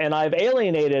want. And I've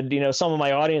alienated, some of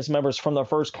my audience members from the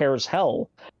first Carousel.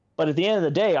 But at the end of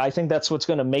the day, I think that's what's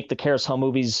going to make the Carousel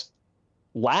movies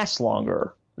last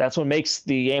longer. That's what makes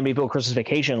the Amityville Christmas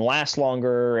Vacation last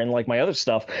longer, and like my other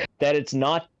stuff, that it's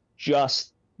not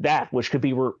just that, which could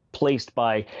be replaced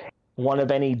by one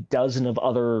of any dozen of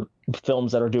other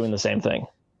films that are doing the same thing.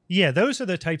 Yeah, those are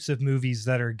the types of movies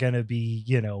that are going to be,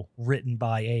 written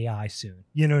by AI soon.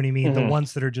 You know what I mean? Mm-hmm. The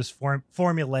ones that are just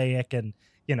formulaic and,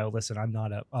 listen, I'm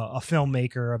not a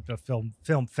filmmaker, I'm a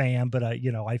film fan, but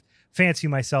I fancy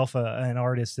myself an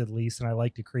artist at least, and I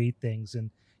like to create things. And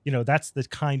that's the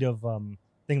kind of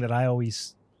thing that I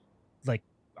always like.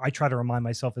 I try to remind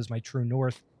myself is my true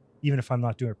north, even if I'm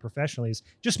not doing it professionally, is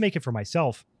just make it for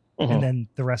myself, and then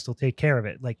the rest will take care of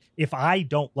it. Like if I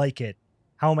don't like it,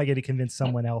 how am I going to convince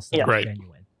someone else that it's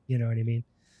genuine? You know what I mean?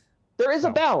 There is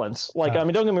a balance. Like,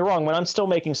 don't get me wrong. When I'm still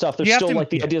making stuff, there's still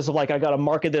the ideas of like, I got to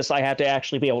market this. I have to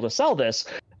actually be able to sell this.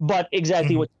 But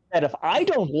exactly what you said, if I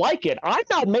don't like it, I'm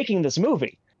not making this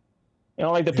movie.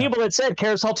 Like the people that said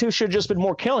Carousel 2 should have just been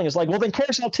more killing is like, well, then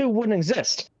Carousel 2 wouldn't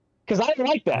exist. Because I didn't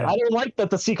like that. I didn't like that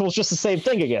the sequel is just the same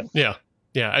thing again. Yeah.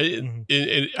 Yeah.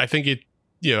 I think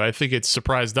it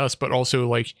surprised us, but also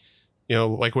like,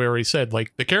 like we already said,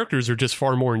 like the characters are just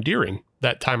far more endearing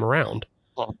that time around.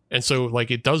 And so like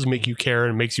it does make you care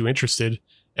and makes you interested.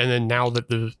 And then now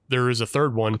that there is a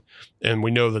third one and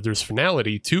we know that there's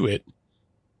finality to it,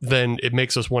 then it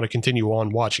makes us want to continue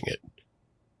on watching it.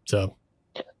 So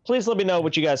please let me know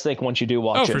what you guys think once you do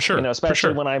watch it. For sure.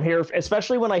 Especially when I'm here,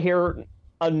 especially when I hear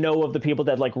a no of the people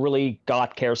that like really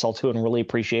got Carousel 2 and really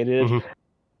appreciated it. Mm-hmm.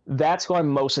 That's who I'm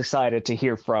most excited to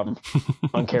hear from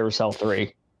on Carousel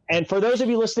 3. And for those of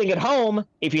you listening at home,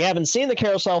 if you haven't seen the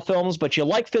Carousel films, but you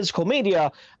like physical media,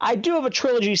 I do have a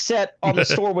trilogy set on the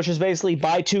store, which is basically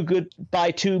buy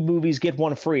two movies, get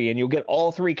one free, and you'll get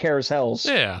all three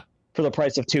Carousels for the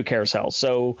price of two Carousels.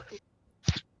 So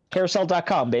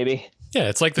carousel.com, baby. Yeah,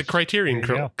 it's like the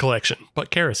Criterion collection, but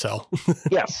Carousel.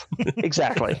 Yes,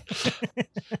 exactly.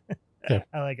 Yeah.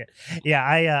 I like it. Yeah,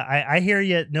 I hear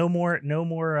you. No more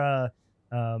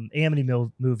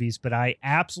Amityville movies, but I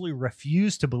absolutely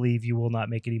refuse to believe you will not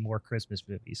make any more Christmas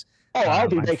movies. Oh, I'll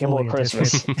be making more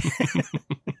Christmas.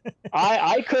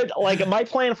 I could, like, my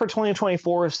plan for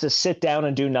 2024 is to sit down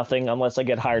and do nothing unless I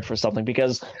get hired for something,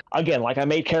 because again, like I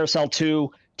made Carousel 2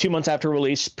 months after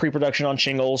release, pre-production on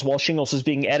Shingles. While Shingles was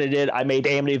being edited, I made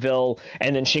Amityville,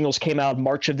 and then Shingles came out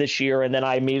March of this year, and then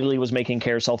I immediately was making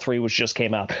Carousel 3, which just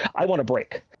came out. I want a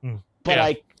break.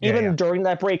 But during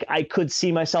that break, I could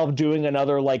see myself doing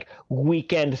another like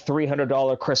weekend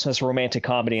 $300 Christmas romantic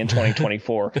comedy in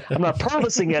 2024. I'm not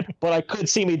promising it, but I could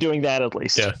see me doing that at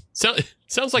least. Yeah,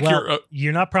 sounds like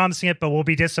you're not promising it, but we'll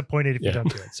be disappointed if you don't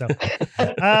do it. So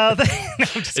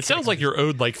it sounds like you're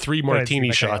owed like 3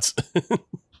 martini shots.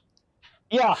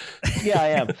 Yeah, I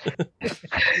am.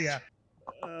 Yeah.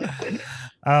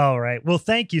 All right. Well,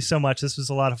 thank you so much. This was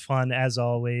a lot of fun, as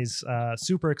always.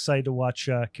 Super excited to watch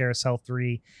Carousel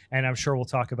 3, and I'm sure we'll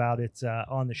talk about it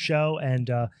on the show. And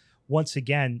once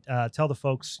again, tell the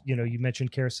folks, you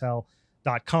mentioned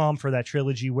carousel.com for that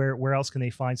trilogy. Where else can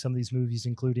they find some of these movies,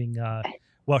 including,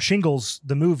 Shingles,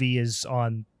 the movie is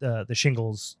on the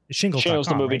Shingles.com.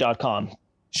 Right?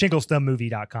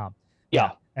 Shinglesthemovie.com.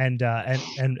 Yeah.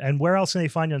 And where else can they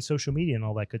find you on social media and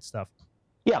all that good stuff?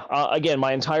 Yeah, again,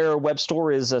 my entire web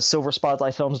store is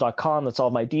silverspotlightfilms.com. That's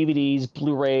all my DVDs,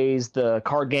 Blu-rays, the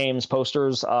card games,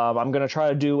 posters. I'm going to try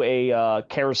to do a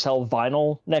Carousel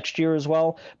vinyl next year as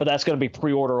well, but that's going to be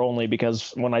pre-order only,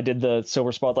 because when I did the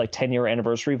Silver Spotlight 10-year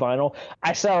anniversary vinyl,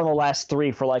 I sat on the last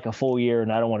 3 for like a full year,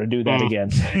 and I don't want to do that again.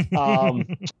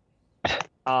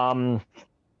 All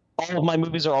of my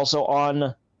movies are also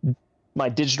on my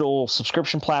digital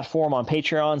subscription platform on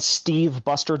Patreon,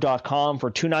 stevebuster.com. For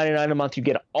 $2.99 a month, you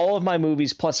get all of my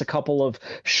movies plus a couple of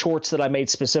shorts that I made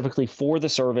specifically for the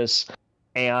service.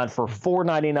 And for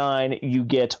 $4.99, you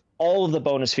get all of the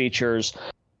bonus features.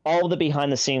 all of the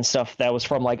behind the scenes stuff that was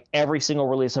from like every single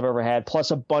release I've ever had, plus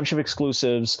a bunch of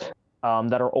exclusives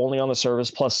that are only on the service,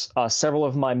 plus several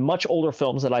of my much older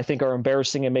films that I think are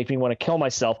embarrassing and make me want to kill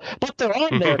myself. But they're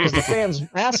on there because the fans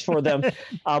asked for them.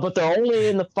 But they're only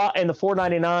in the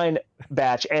 $4.99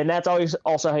 batch, and that's always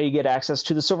also how you get access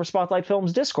to the Silver Spotlight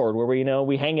Films Discord, where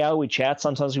we hang out, we chat.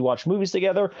 Sometimes we watch movies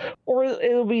together, or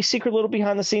it'll be secret little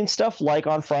behind the scenes stuff. Like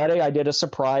on Friday, I did a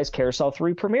surprise Carousel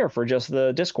 3 premiere for just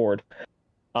the Discord.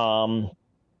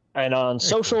 And on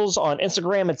socials, on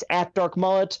Instagram, it's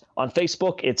 @DarkMullet. On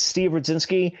Facebook, it's Steve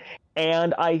Rudzinski.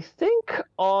 And I think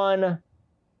on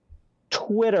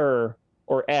Twitter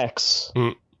or X,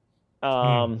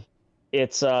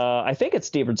 it's I think it's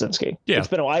Steve Rudzinski. Yeah. It's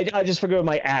been I just forget what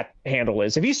my @ handle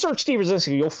is. If you search Steve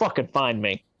Rudzinski, you'll fucking find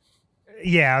me.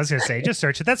 Yeah, I was gonna say, just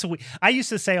search it. That's what I used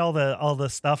to say. All the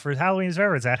stuff for Halloween is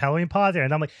forever. It's at Halloween Pod there,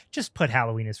 and I'm like, just put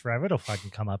Halloween is forever. It'll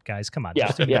fucking come up, guys. Come on. Yeah,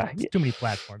 too many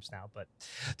platforms now, but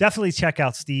definitely check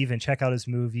out Steve and check out his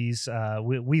movies.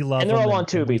 We love. And they're all him on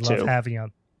Tubi we too. Love having you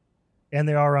on, and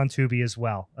they are on Tubi as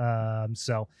well. Yeah,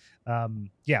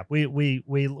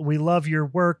 we love your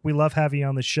work. We love having you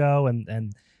on the show,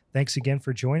 and thanks again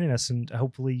for joining us. And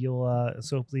hopefully you'll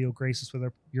grace us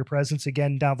with your presence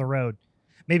again down the road.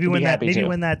 Maybe when that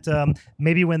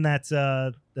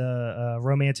the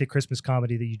romantic Christmas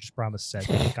comedy that you just promised said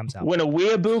comes out. When a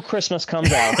Weeaboo Christmas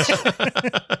comes out. It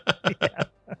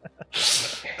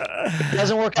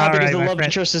doesn't work out because the love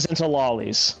interest is into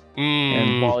lollies.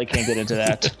 And Wally can't get into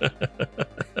that.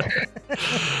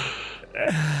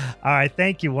 All right,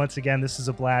 thank you once again. This is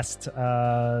a blast,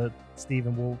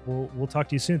 Stephen. We'll talk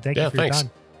to you soon. Thank you for your time.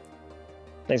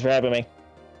 Thanks for having me.